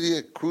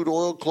Intermediate crude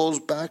oil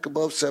closed back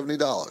above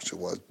 $70. It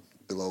was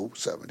below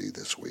 70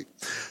 this week.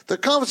 The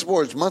Conference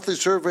Board's monthly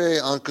survey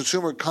on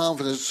consumer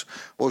confidence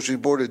was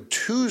reported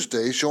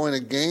Tuesday, showing a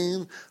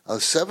gain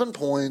of 7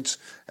 points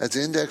as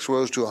the index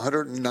rose to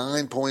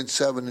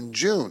 109.7 in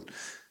June,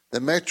 the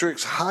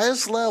metric's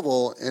highest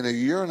level in a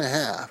year and a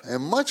half,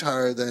 and much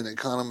higher than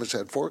economists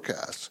had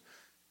forecast.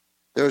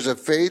 There's a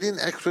fading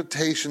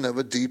expectation of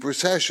a deep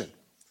recession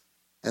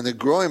and the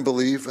growing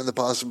belief in the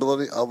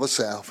possibility of a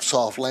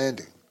soft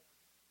landing.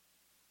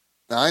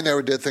 Now, I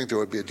never did think there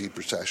would be a deep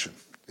recession.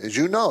 As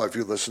you know, if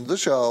you listen to the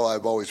show,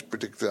 I've always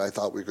predicted I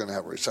thought we were going to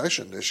have a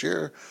recession this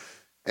year,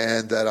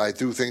 and that I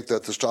do think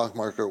that the stock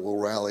market will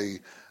rally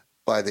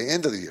by the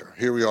end of the year.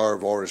 Here we are,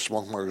 the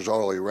stock market's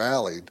already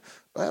rallied.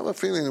 But I have a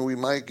feeling that we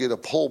might get a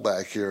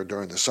pullback here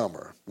during the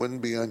summer.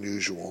 Wouldn't be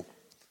unusual.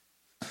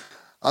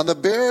 On the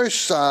bearish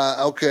side,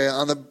 of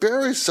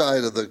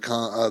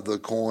the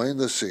coin,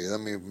 let's see.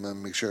 Let me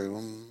make sure.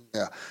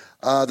 Yeah.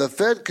 The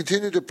Fed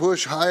continued to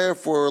push higher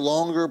for a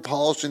longer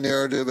policy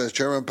narrative as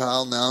Chairman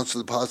Powell announced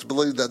the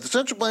possibility that the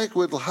central bank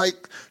would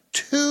hike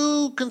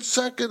 2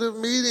 consecutive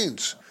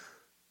meetings.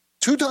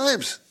 2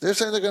 times. They're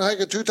saying they're going to hike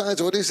it 2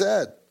 times, what he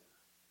said.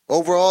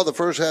 Overall, the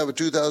first half of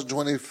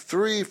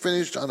 2023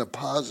 finished on a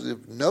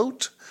positive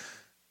note.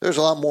 There's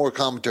a lot more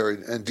commentary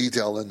and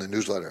detail in the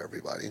newsletter,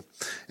 everybody.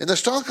 In the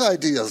stock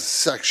ideas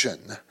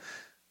section,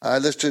 I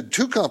listed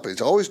 2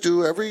 companies. I always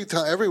do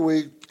every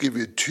week, give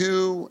you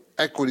 2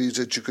 equities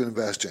that you can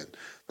invest in.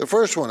 The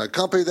first one, a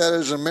company that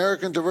is an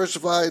American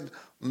diversified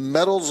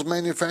metals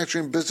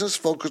manufacturing business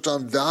focused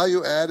on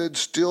value-added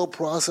steel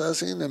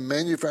processing and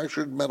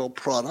manufactured metal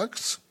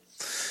products.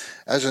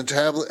 As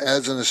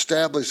an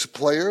established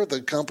player,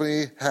 the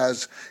company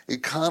has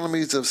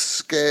economies of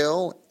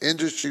scale,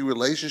 industry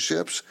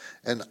relationships,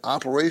 and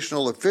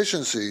operational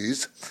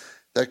efficiencies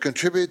that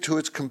contribute to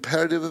its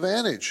competitive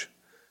advantage.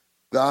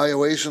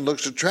 Valuation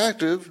looks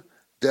attractive.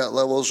 Debt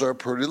levels are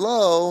pretty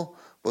low,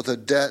 with a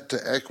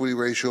debt-to-equity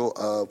ratio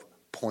of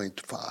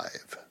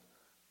 0.5.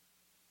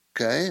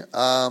 Okay.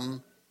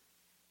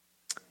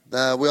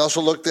 We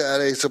also looked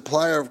at a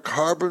supplier of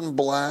carbon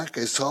black,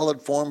 a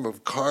solid form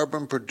of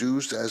carbon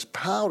produced as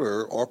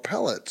powder or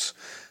pellets.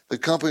 The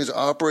company's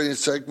operating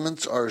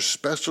segments are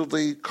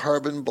specialty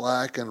carbon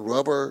black and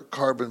rubber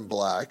carbon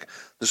black.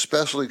 The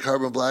specialty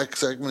carbon black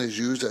segment is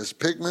used as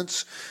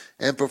pigments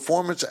and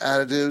performance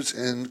additives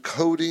in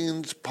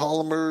coatings,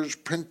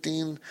 polymers,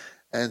 printing,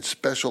 and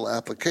special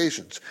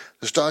applications.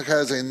 The stock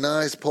has a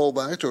nice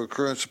pullback to a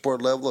current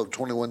support level of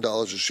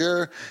 $21 a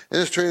share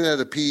and is trading at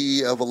a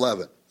PE of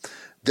 11.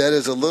 Debt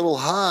is a little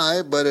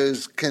high, but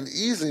can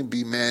easily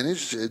be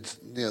managed.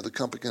 The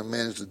company can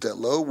manage the debt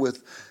low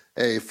with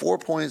a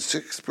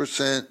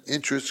 4.6%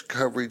 interest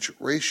coverage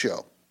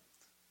ratio.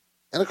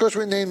 And of course,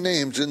 we name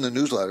names in the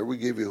newsletter. We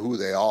give you who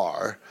they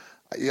are.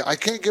 I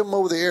can't give them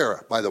over the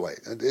air, by the way.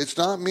 It's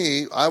not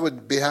me. I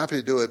would be happy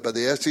to do it, but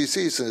the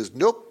SEC says,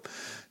 nope.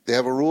 They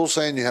have a rule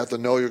saying you have to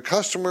know your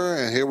customer,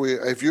 and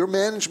if you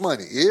manage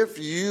money, if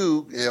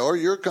you or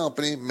your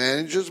company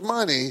manages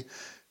money,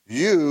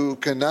 you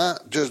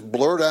cannot just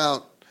blurt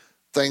out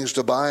things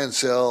to buy and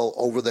sell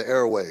over the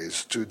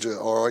airways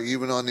or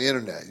even on the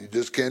internet. You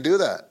just can't do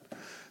that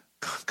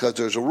because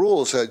there's a rule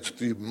that says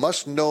you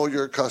must know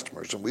your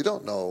customers, and we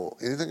don't know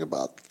anything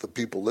about the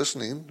people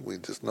listening. We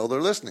just know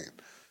they're listening.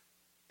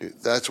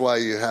 That's why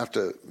you have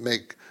to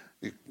make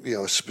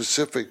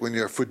specific. When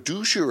you're a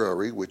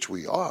fiduciary, which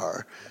we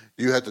are,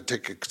 you have to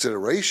take into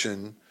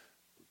consideration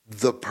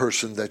the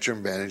person that you're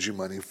managing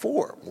money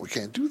for. We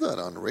can't do that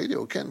on the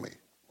radio, can we?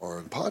 Or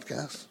in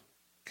podcasts.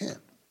 Can't.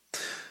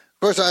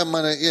 Of course, I'm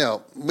going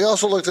to, we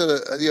also looked at,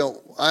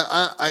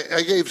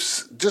 I gave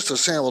just a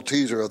sample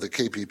teaser of the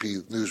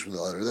KPP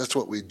newsletter. That's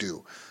what we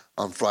do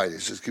on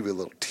Fridays, just give you a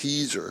little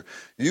teaser.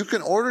 You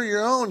can order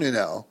your own,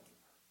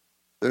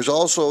 There's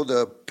also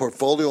the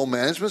portfolio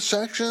management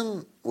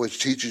section, which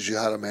teaches you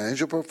how to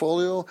manage a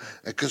portfolio,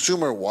 a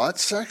consumer watch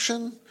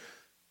section,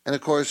 And,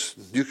 of course,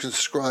 you can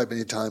subscribe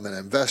anytime at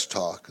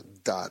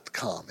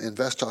investtalk.com.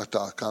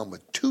 Investtalk.com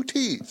with 2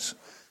 T's.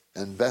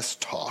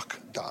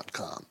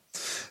 Investtalk.com.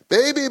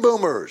 Baby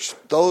boomers,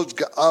 those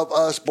of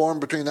us born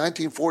between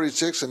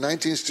 1946 and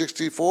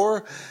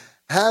 1964,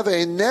 have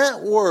a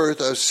net worth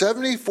of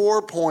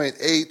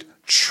 $74.8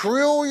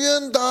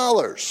 trillion.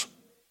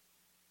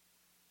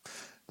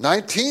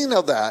 19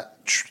 of that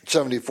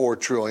 74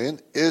 trillion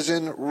is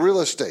in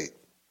real estate.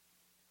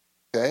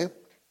 Okay?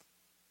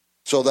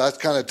 So that's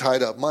kind of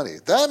tied up money.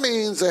 That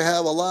means they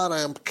have a lot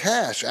of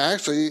cash.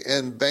 Actually,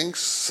 in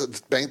banks,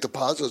 bank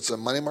deposits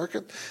and money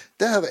market,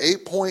 they have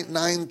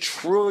 $8.9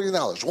 trillion.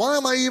 Why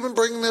am I even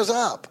bringing this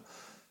up?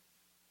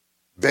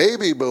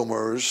 Baby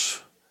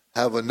boomers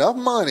have enough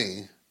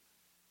money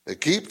to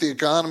keep the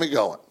economy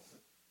going.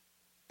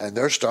 And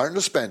they're starting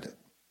to spend it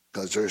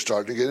because they're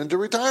starting to get into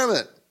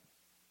retirement.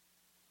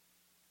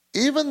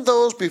 Even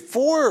those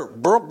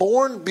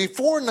born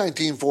before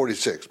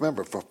 1946,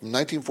 remember, from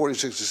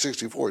 1946 to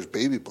 64 is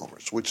baby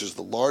boomers, which is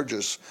the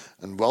largest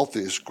and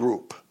wealthiest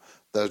group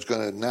that is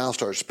going to now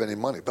start spending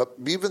money. But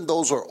even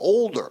those are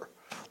older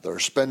that are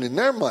spending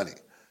their money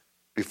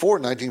before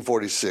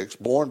 1946,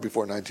 born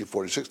before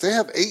 1946, they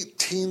have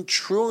 $18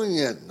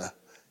 trillion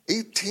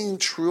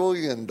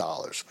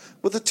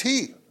with a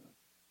T.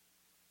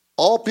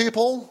 All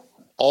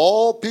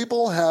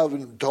people have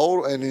in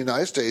total in the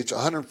United States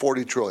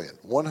 140 trillion.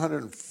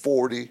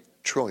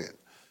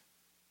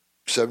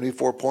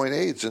 74.8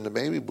 is in the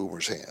baby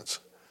boomers' hands.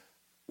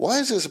 Why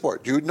is this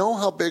important? Do you know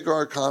how big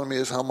our economy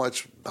is? How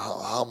much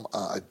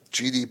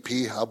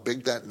GDP? How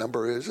big that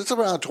number is? It's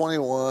around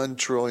 $21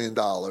 trillion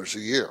a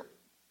year.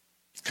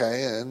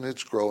 Okay, and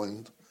it's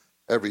growing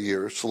every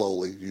year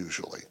slowly,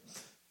 usually.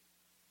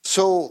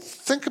 So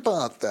think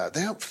about that.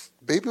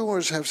 Baby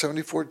boomers have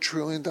 $74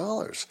 trillion.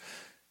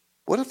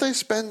 What if they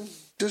spend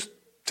just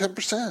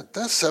 10%?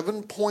 That's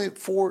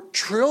 $7.4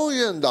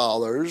 trillion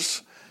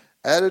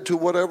added to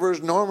whatever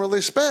is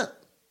normally spent.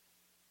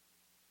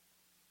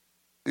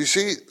 You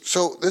see,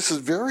 so this is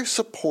very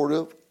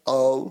supportive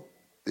of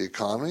the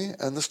economy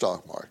and the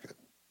stock market.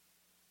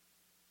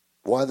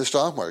 Why the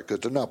stock market?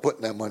 Because they're not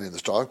putting that money in the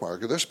stock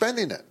market. They're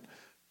spending it.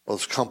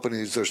 Those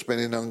companies, they're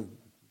spending on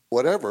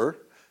whatever.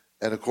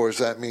 And, of course,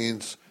 that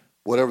means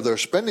whatever they're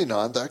spending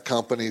on, that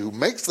company who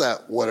makes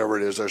that whatever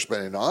it is they're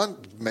spending on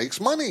makes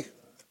money.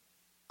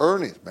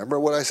 Earnings. Remember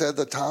what I said at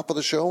the top of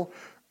the show?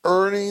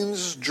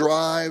 Earnings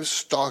drive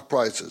stock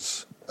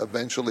prices.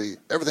 Eventually,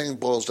 everything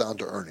boils down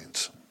to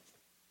earnings.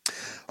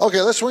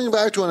 Okay, let's swing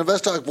back to an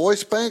InvestTalk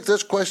voice bank.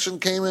 This question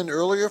came in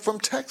earlier from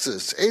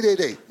Texas,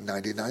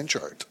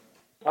 888-99-CHART.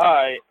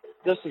 Hi,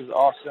 this is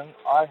Austin.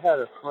 I had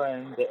a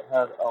friend that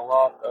had a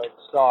lot of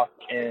stock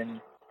in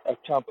a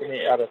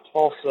company out of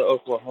Tulsa,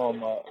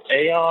 Oklahoma,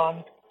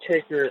 Aon,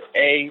 ticker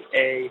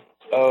AAON.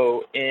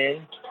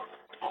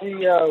 He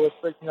was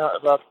freaking out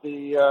about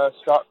the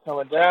stock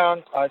coming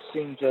down. I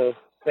seem to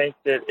think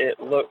that it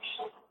looks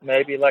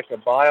maybe like a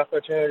buy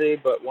opportunity,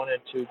 but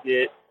wanted to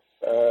get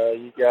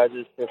you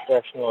guys'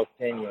 professional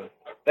opinion.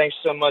 Thanks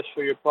so much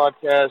for your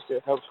podcast.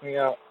 It helps me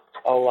out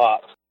a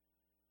lot.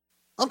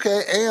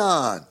 Okay,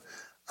 Aon.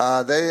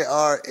 They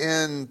are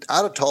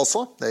out of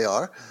Tulsa. They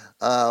are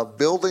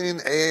building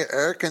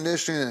air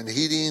conditioning and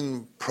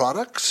heating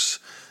products.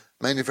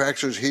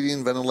 Manufactures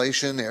heating,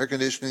 ventilation, air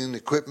conditioning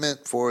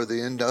equipment for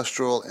the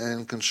industrial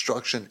and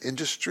construction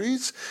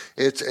industries.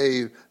 It's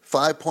a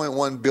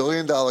 $5.1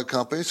 billion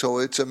company, so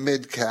it's a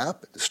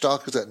mid-cap. The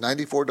stock is at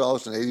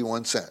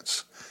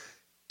 $94.81.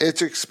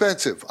 It's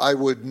expensive. I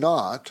would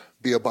not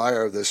be a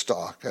buyer of this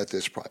stock at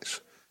this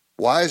price.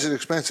 Why is it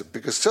expensive?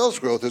 Because sales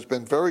growth has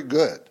been very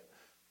good.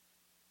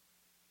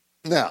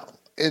 Now,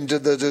 into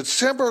the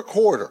December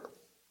quarter,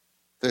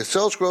 the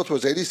sales growth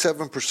was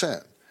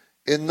 87%.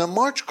 In the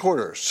March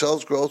quarter,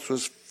 sales growth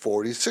was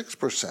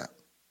 46%.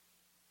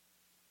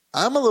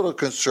 I'm a little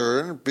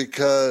concerned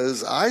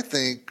because I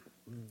think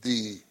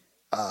the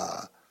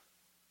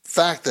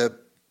fact that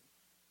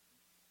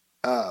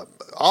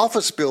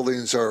office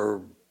buildings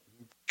are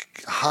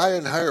high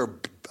and higher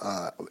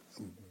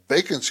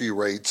vacancy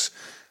rates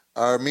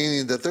are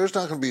meaning that there's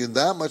not going to be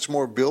that much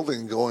more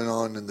building going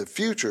on in the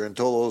future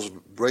until those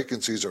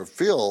vacancies are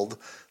filled.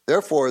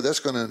 Therefore, that's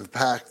going to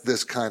impact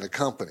this kind of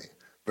company.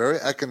 Very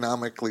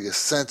economically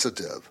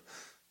sensitive.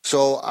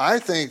 So I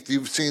think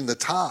you've seen the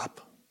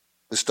top.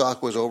 The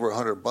stock was over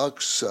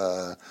 $100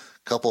 a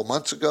couple of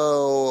months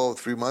ago,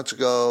 3 months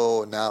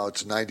ago, and now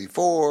it's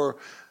 94.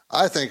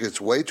 I think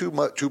it's way too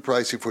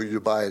pricey for you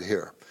to buy it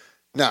here.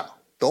 Now,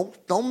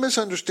 don't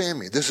misunderstand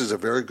me. This is a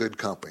very good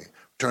company.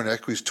 Return on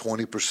equity is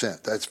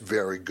 20%. That's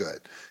very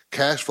good.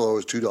 Cash flow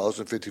is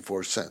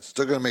 $2.54.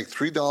 They're going to make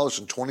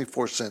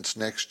 $3.24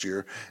 next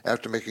year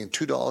after making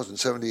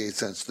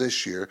 $2.78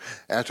 this year,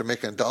 after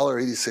making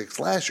 $1.86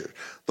 last year.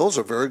 Those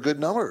are very good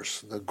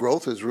numbers. The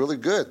growth is really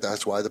good.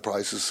 That's why the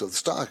prices of the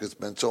stock has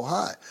been so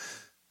high.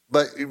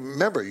 But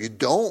remember, you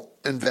don't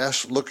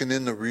invest looking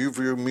in the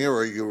rearview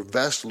mirror. You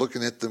invest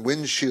looking at the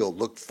windshield.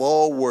 Look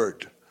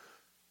forward.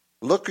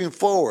 Looking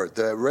forward,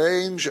 the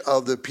range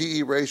of the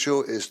PE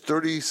ratio is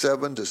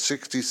 37 to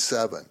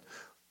 67.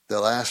 The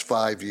last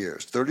 5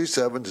 years,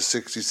 37 to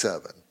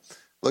 67.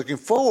 Looking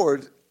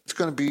forward, it's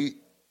going to be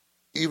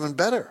even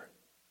better,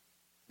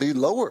 be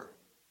lower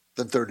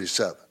than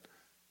 37.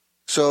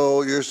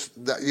 So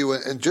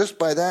and just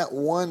by that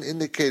one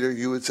indicator,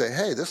 you would say,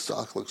 hey, this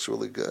stock looks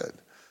really good.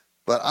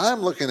 But I'm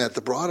looking at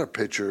the broader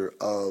picture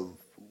of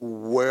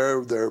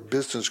where their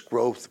business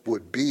growth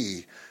would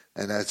be,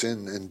 and that's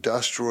in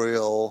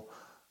industrial,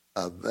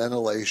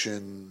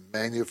 ventilation,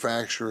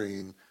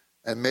 manufacturing,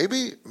 and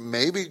maybe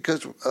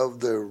because of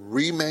the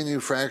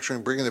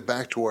remanufacturing, bringing it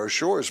back to our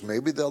shores,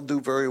 maybe they'll do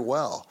very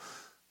well.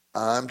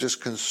 I'm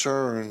just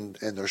concerned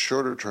in the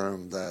shorter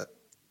term that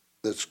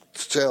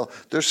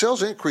their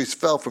sales increase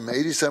fell from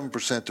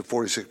 87% to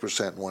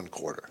 46% in 1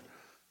 quarter.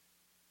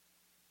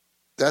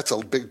 That's a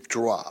big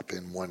drop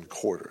in 1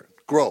 quarter.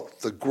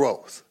 The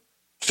growth.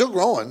 Still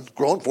growing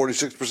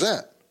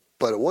 46%,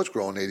 but it was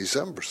growing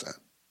 87%.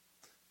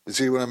 You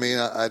see what I mean?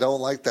 I don't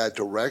like that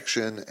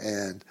direction,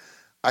 and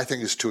I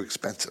think it's too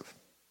expensive.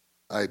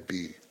 I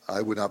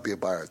would not be a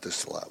buyer at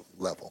this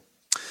level.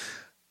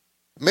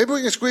 Maybe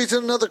we can squeeze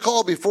in another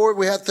call before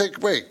we have to take a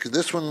break.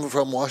 This one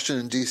from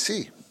Washington,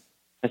 D.C.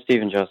 Hi,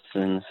 Steve and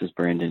Justin. This is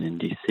Brandon in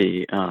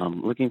D.C.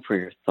 Looking for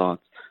your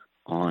thoughts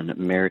on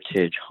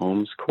Meritage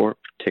Homes Corp,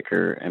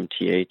 ticker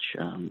MTH,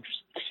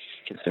 just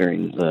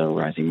considering the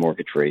rising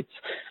mortgage rates.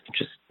 I'm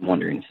just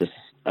wondering if this is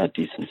a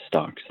decent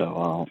stock, so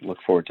I'll look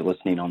forward to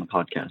listening on the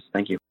podcast.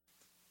 Thank you.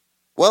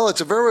 Well,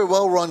 it's a very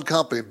well-run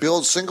company.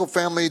 Builds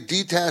single-family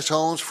detached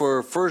homes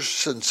for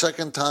first and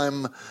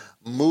second-time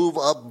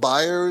move-up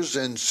buyers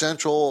in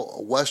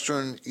Central,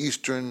 Western,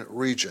 Eastern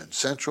regions.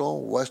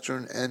 Central,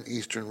 Western, and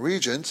Eastern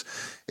regions.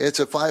 It's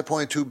a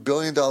 $5.2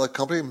 billion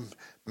company.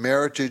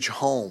 Meritage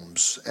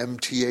Homes,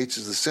 MTH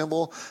is the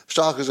symbol.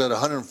 Stock is at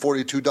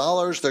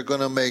 $142. They're going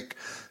to make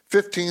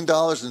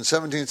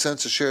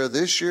 $15.17 a share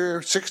this year,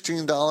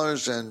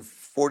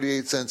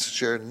 $16.48 a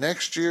share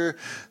next year.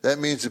 That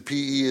means the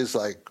PE is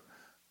like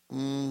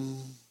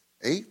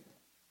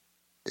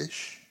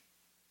 8-ish.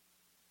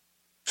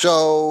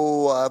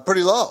 So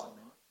pretty low.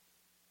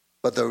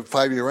 But the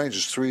 5-year range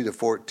is 3 to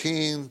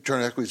 14.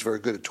 Return on equity is very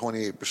good at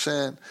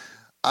 28%.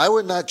 I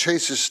would not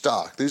chase this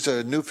stock. These are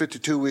a new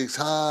 52 weeks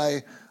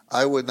high.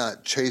 I would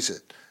not chase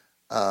it.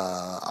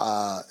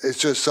 It's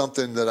just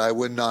something that I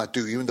would not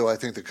do, even though I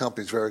think the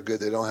company's very good.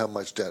 They don't have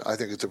much debt. I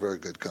think it's a very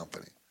good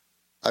company.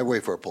 I'd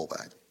wait for a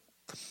pullback.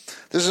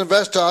 This is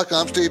Invest Talk.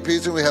 I'm Steve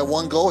Peterson. We have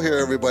one goal here,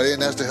 everybody,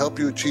 and that's to help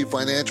you achieve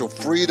financial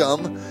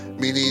freedom,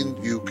 meaning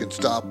you can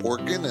stop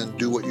working and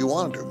do what you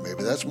want to do.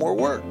 Maybe that's more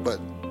work, but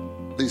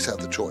at least have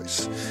the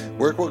choice.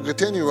 Work will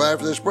continue right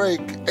after this break.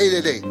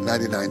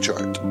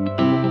 888-99-CHART.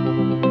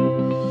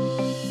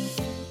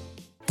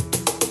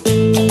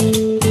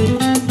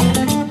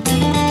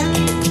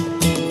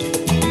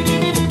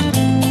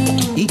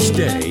 Each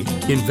day,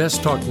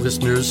 Invest Talk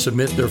listeners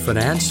submit their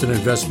finance and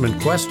investment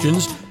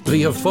questions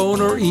via phone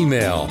or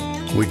email.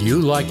 Would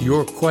you like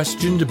your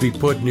question to be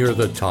put near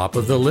the top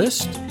of the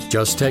list?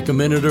 Just take a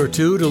minute or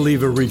two to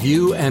leave a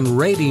review and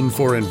rating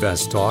for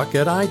Invest Talk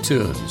at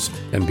iTunes.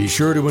 And be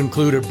sure to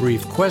include a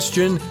brief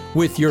question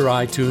with your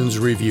iTunes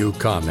review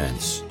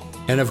comments.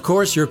 And of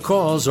course, your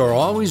calls are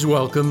always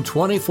welcome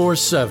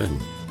 24/7.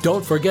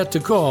 Don't forget to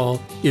call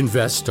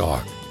Invest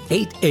Talk,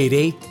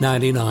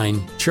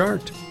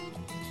 888-99-CHART.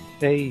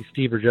 Hey,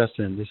 Steve or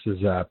Justin, this is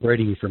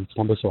Brady from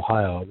Columbus,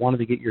 Ohio. I wanted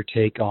to get your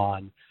take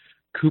on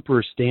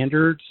Cooper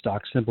Standard,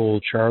 stock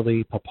symbol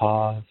Charlie,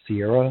 Papa,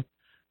 Sierra.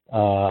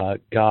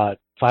 Got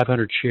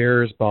 500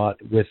 shares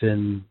bought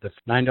within the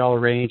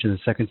 $9 range and the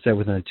second set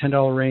within the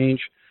 $10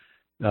 range.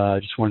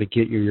 Just wanted to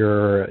get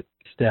your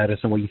status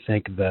on what you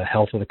think the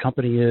health of the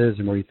company is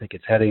and where you think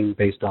it's heading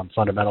based on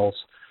fundamentals.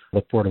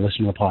 Look forward to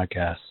listening to the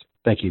podcast.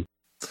 Thank you.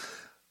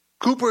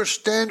 Cooper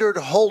Standard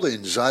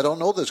Holdings. I don't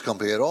know this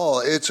company at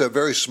all. It's a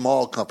very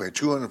small company,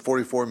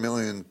 244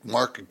 million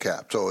market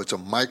cap. So it's a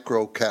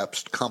micro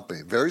caps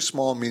company. Very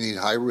small, meaning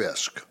high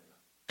risk.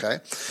 Okay.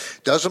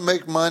 Doesn't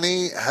make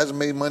money, hasn't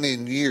made money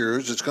in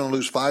years. It's going to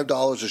lose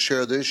 $5 a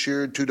share this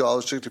year,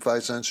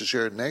 $2.65 a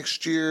share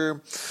next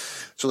year.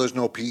 So there's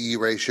no PE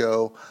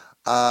ratio.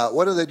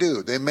 What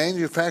do? They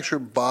manufacture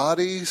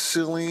body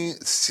sealing,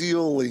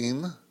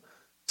 SEALING,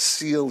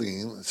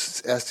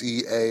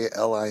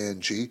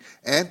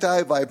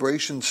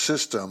 anti-vibration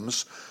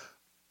systems,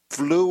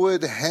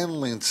 fluid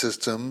handling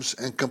systems,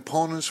 and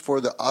components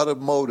for the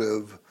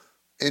automotive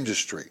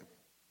industry.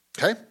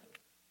 Okay?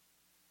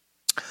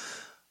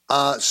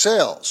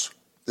 Sales.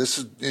 This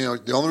is,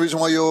 the only reason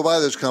why you will buy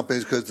this company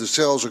is because the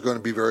sales are going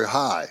to be very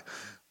high.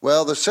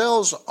 Well, the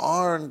sales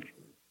aren't,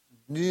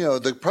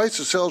 the price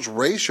to sales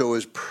ratio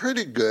is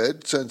pretty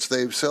good since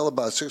they sell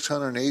about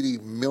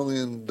 $680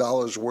 million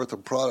worth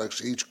of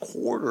products each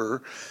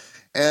quarter.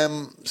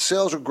 And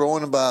sales are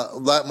growing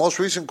about, most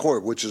recent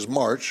quarter, which is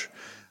March,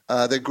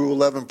 they grew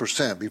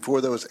 11%.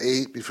 Before that was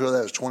 8, before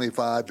that was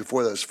 25,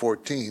 before that was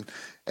 14.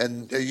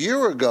 And a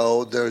year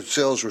ago, their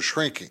sales were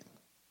shrinking.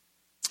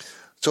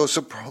 So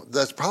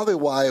that's probably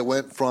why it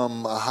went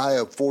from a high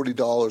of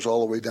 $40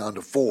 all the way down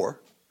to $4,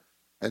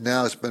 and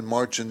now it's been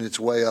marching its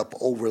way up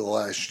over the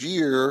last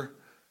year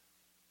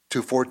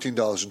to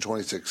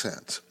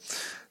 $14.26.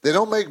 They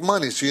don't make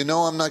money, so you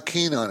know I'm not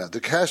keen on it.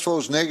 The cash flow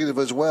is negative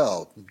as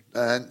well,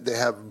 and they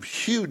have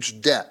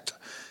huge debt.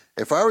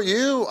 If I were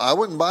you, I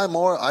wouldn't buy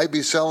more. I'd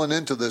be selling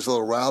into this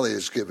little rally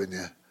it's giving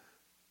you.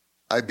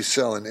 I'd be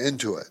selling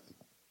into it.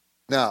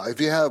 Now,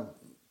 if you have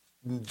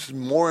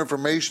more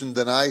information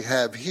than I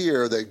have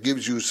here that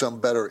gives you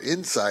some better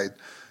insight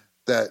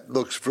that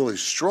looks really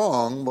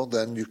strong, well,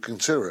 then you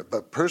consider it.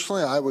 But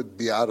personally, I would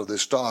be out of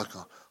this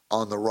stock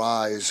on the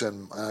rise,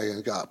 and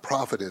I got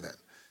profit in it.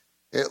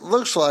 It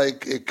looks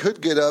like it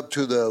could get up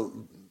to the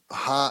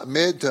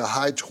mid to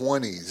high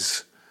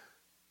 20s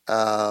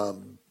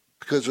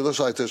because it looks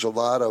like there was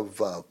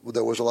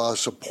a lot of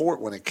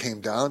support when it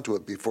came down to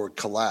it before it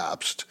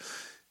collapsed.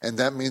 And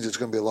that means it's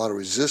going to be a lot of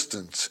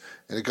resistance.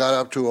 And it got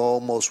up to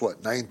almost,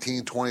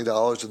 $19,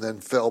 $20, and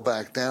then fell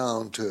back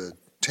down to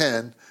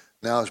 10.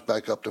 Now it's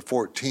back up to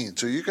 14.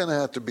 So you're going to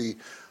have to be,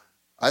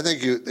 I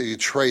think you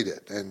trade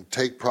it and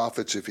take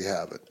profits if you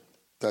have it.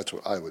 That's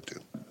what I would do.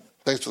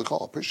 Thanks for the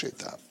call. Appreciate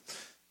that.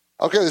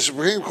 Okay, the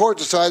Supreme Court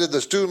decided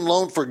the student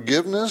loan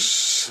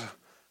forgiveness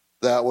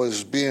that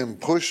was being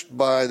pushed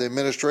by the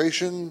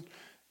administration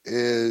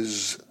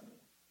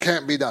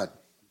can't be done.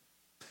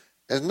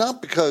 And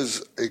not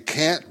because it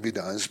can't be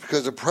done, it's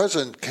because the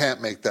president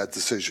can't make that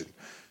decision.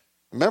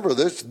 Remember,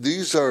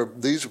 these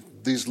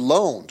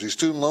loans, these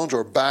student loans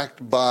are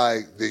backed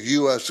by the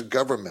U.S.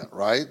 government,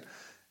 right?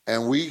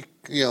 And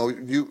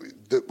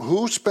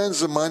who spends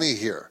the money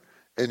here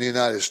in the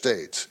United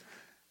States?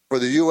 For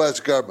the U.S.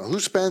 government, who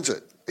spends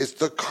it? It's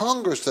the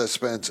Congress that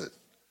spends it,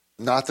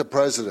 not the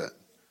president.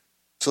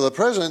 So the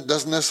president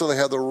doesn't necessarily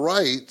have the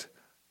right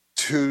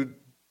to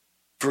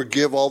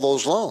forgive all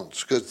those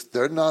loans because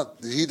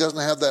he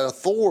doesn't have that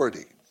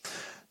authority.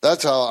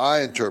 That's how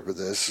I interpret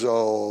this.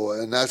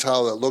 And that's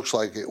how it looks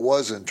like it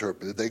was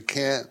interpreted.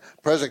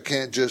 President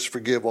can't just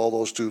forgive all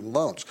those student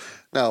loans.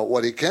 Now,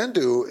 what he can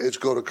do is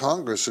go to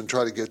Congress and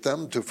try to get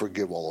them to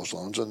forgive all those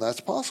loans, and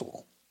that's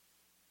possible.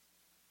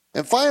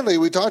 And finally,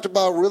 we talked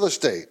about real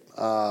estate.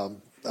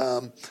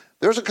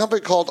 There's a company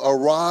called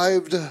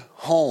Arrived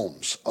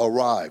Homes.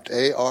 Arrived,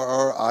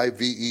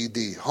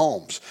 A-R-R-I-V-E-D,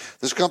 Homes.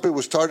 This company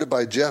was started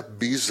by Jeff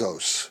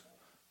Bezos.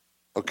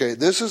 Okay,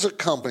 this is a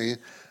company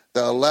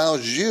that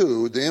allows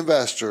you, the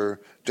investor,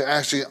 to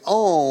actually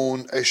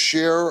own a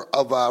share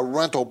of a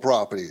rental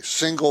property,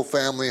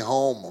 single-family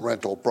home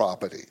rental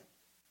property.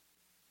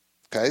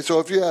 Okay, so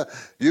if you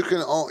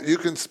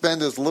can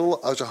spend as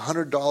little as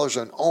 $100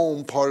 and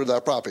own part of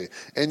that property,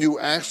 and you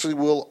actually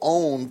will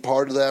own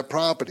part of that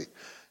property,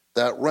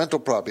 that rental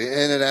property,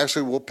 and it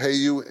actually will pay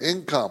you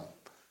income.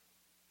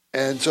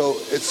 And so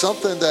it's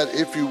something that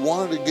if you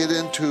wanted to get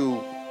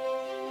into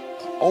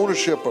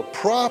ownership of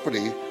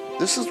property,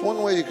 this is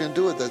one way you can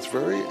do it that's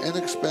very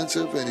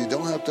inexpensive, and you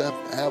don't have to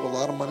have a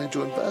lot of money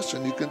to invest,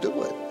 and you can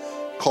do it.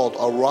 Called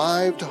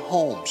Arrived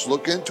Homes.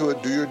 Look into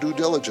it, do your due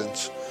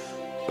diligence.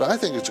 But I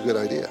think it's a good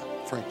idea,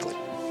 frankly.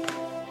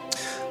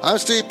 I'm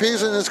Steve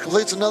Peasley, and this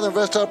completes another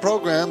Invest Talk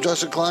program.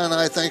 Justin Klein and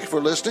I thank you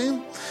for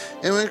listening,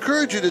 and we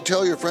encourage you to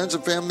tell your friends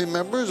and family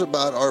members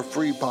about our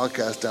free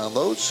podcast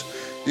downloads.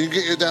 You can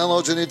get your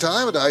downloads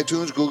anytime at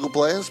iTunes, Google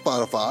Play, and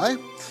Spotify.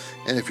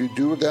 And if you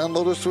do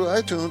download us through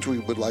iTunes, we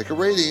would like a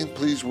rating.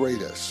 Please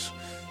rate us.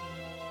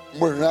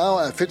 We're now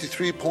at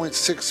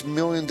 53.6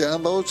 million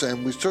downloads,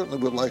 and we certainly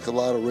would like a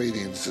lot of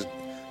ratings to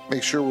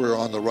make sure we're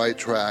on the right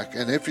track.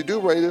 And if you do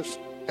rate us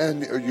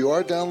and you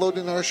are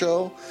downloading our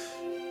show,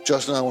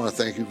 Justin, I want to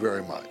thank you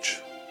very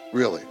much.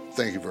 Really,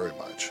 thank you very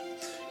much.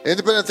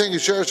 Independent thinking,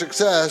 share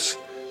success.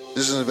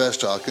 This is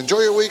Invest Talk. Enjoy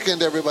your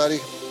weekend, everybody.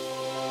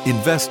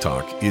 Invest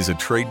Talk is a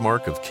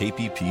trademark of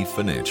KPP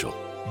Financial.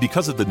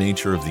 Because of the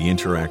nature of the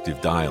interactive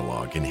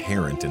dialogue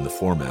inherent in the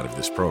format of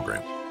this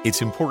program,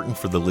 it's important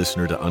for the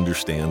listener to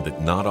understand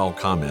that not all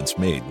comments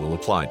made will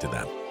apply to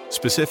them.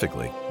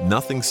 Specifically,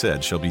 nothing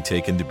said shall be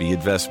taken to be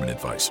investment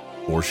advice,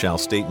 or shall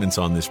statements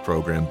on this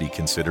program be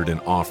considered an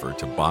offer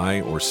to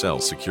buy or sell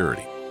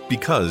security.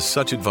 Because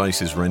such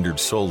advice is rendered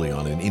solely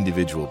on an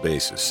individual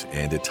basis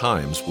and at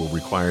times will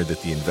require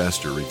that the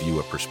investor review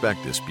a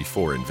prospectus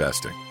before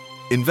investing.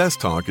 Invest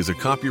Talk is a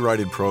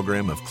copyrighted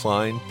program of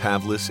Klein,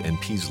 Pavlis,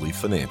 and Peasley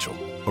Financial,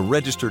 a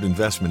registered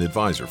investment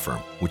advisor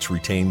firm which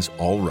retains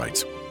all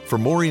rights. For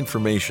more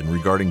information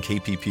regarding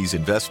KPP's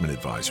investment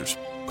advisors,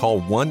 call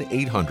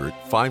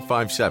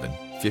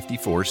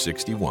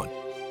 1-800-557-5461.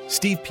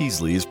 Steve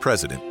Peasley is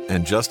president,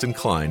 and Justin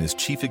Klein is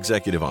chief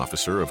executive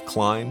officer of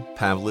Klein,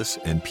 Pavlis,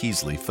 and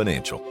Peasley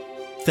Financial.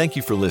 Thank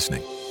you for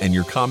listening, and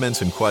your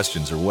comments and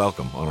questions are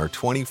welcome on our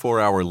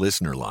 24-hour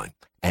listener line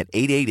at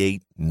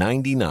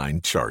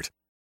 888-99-CHART.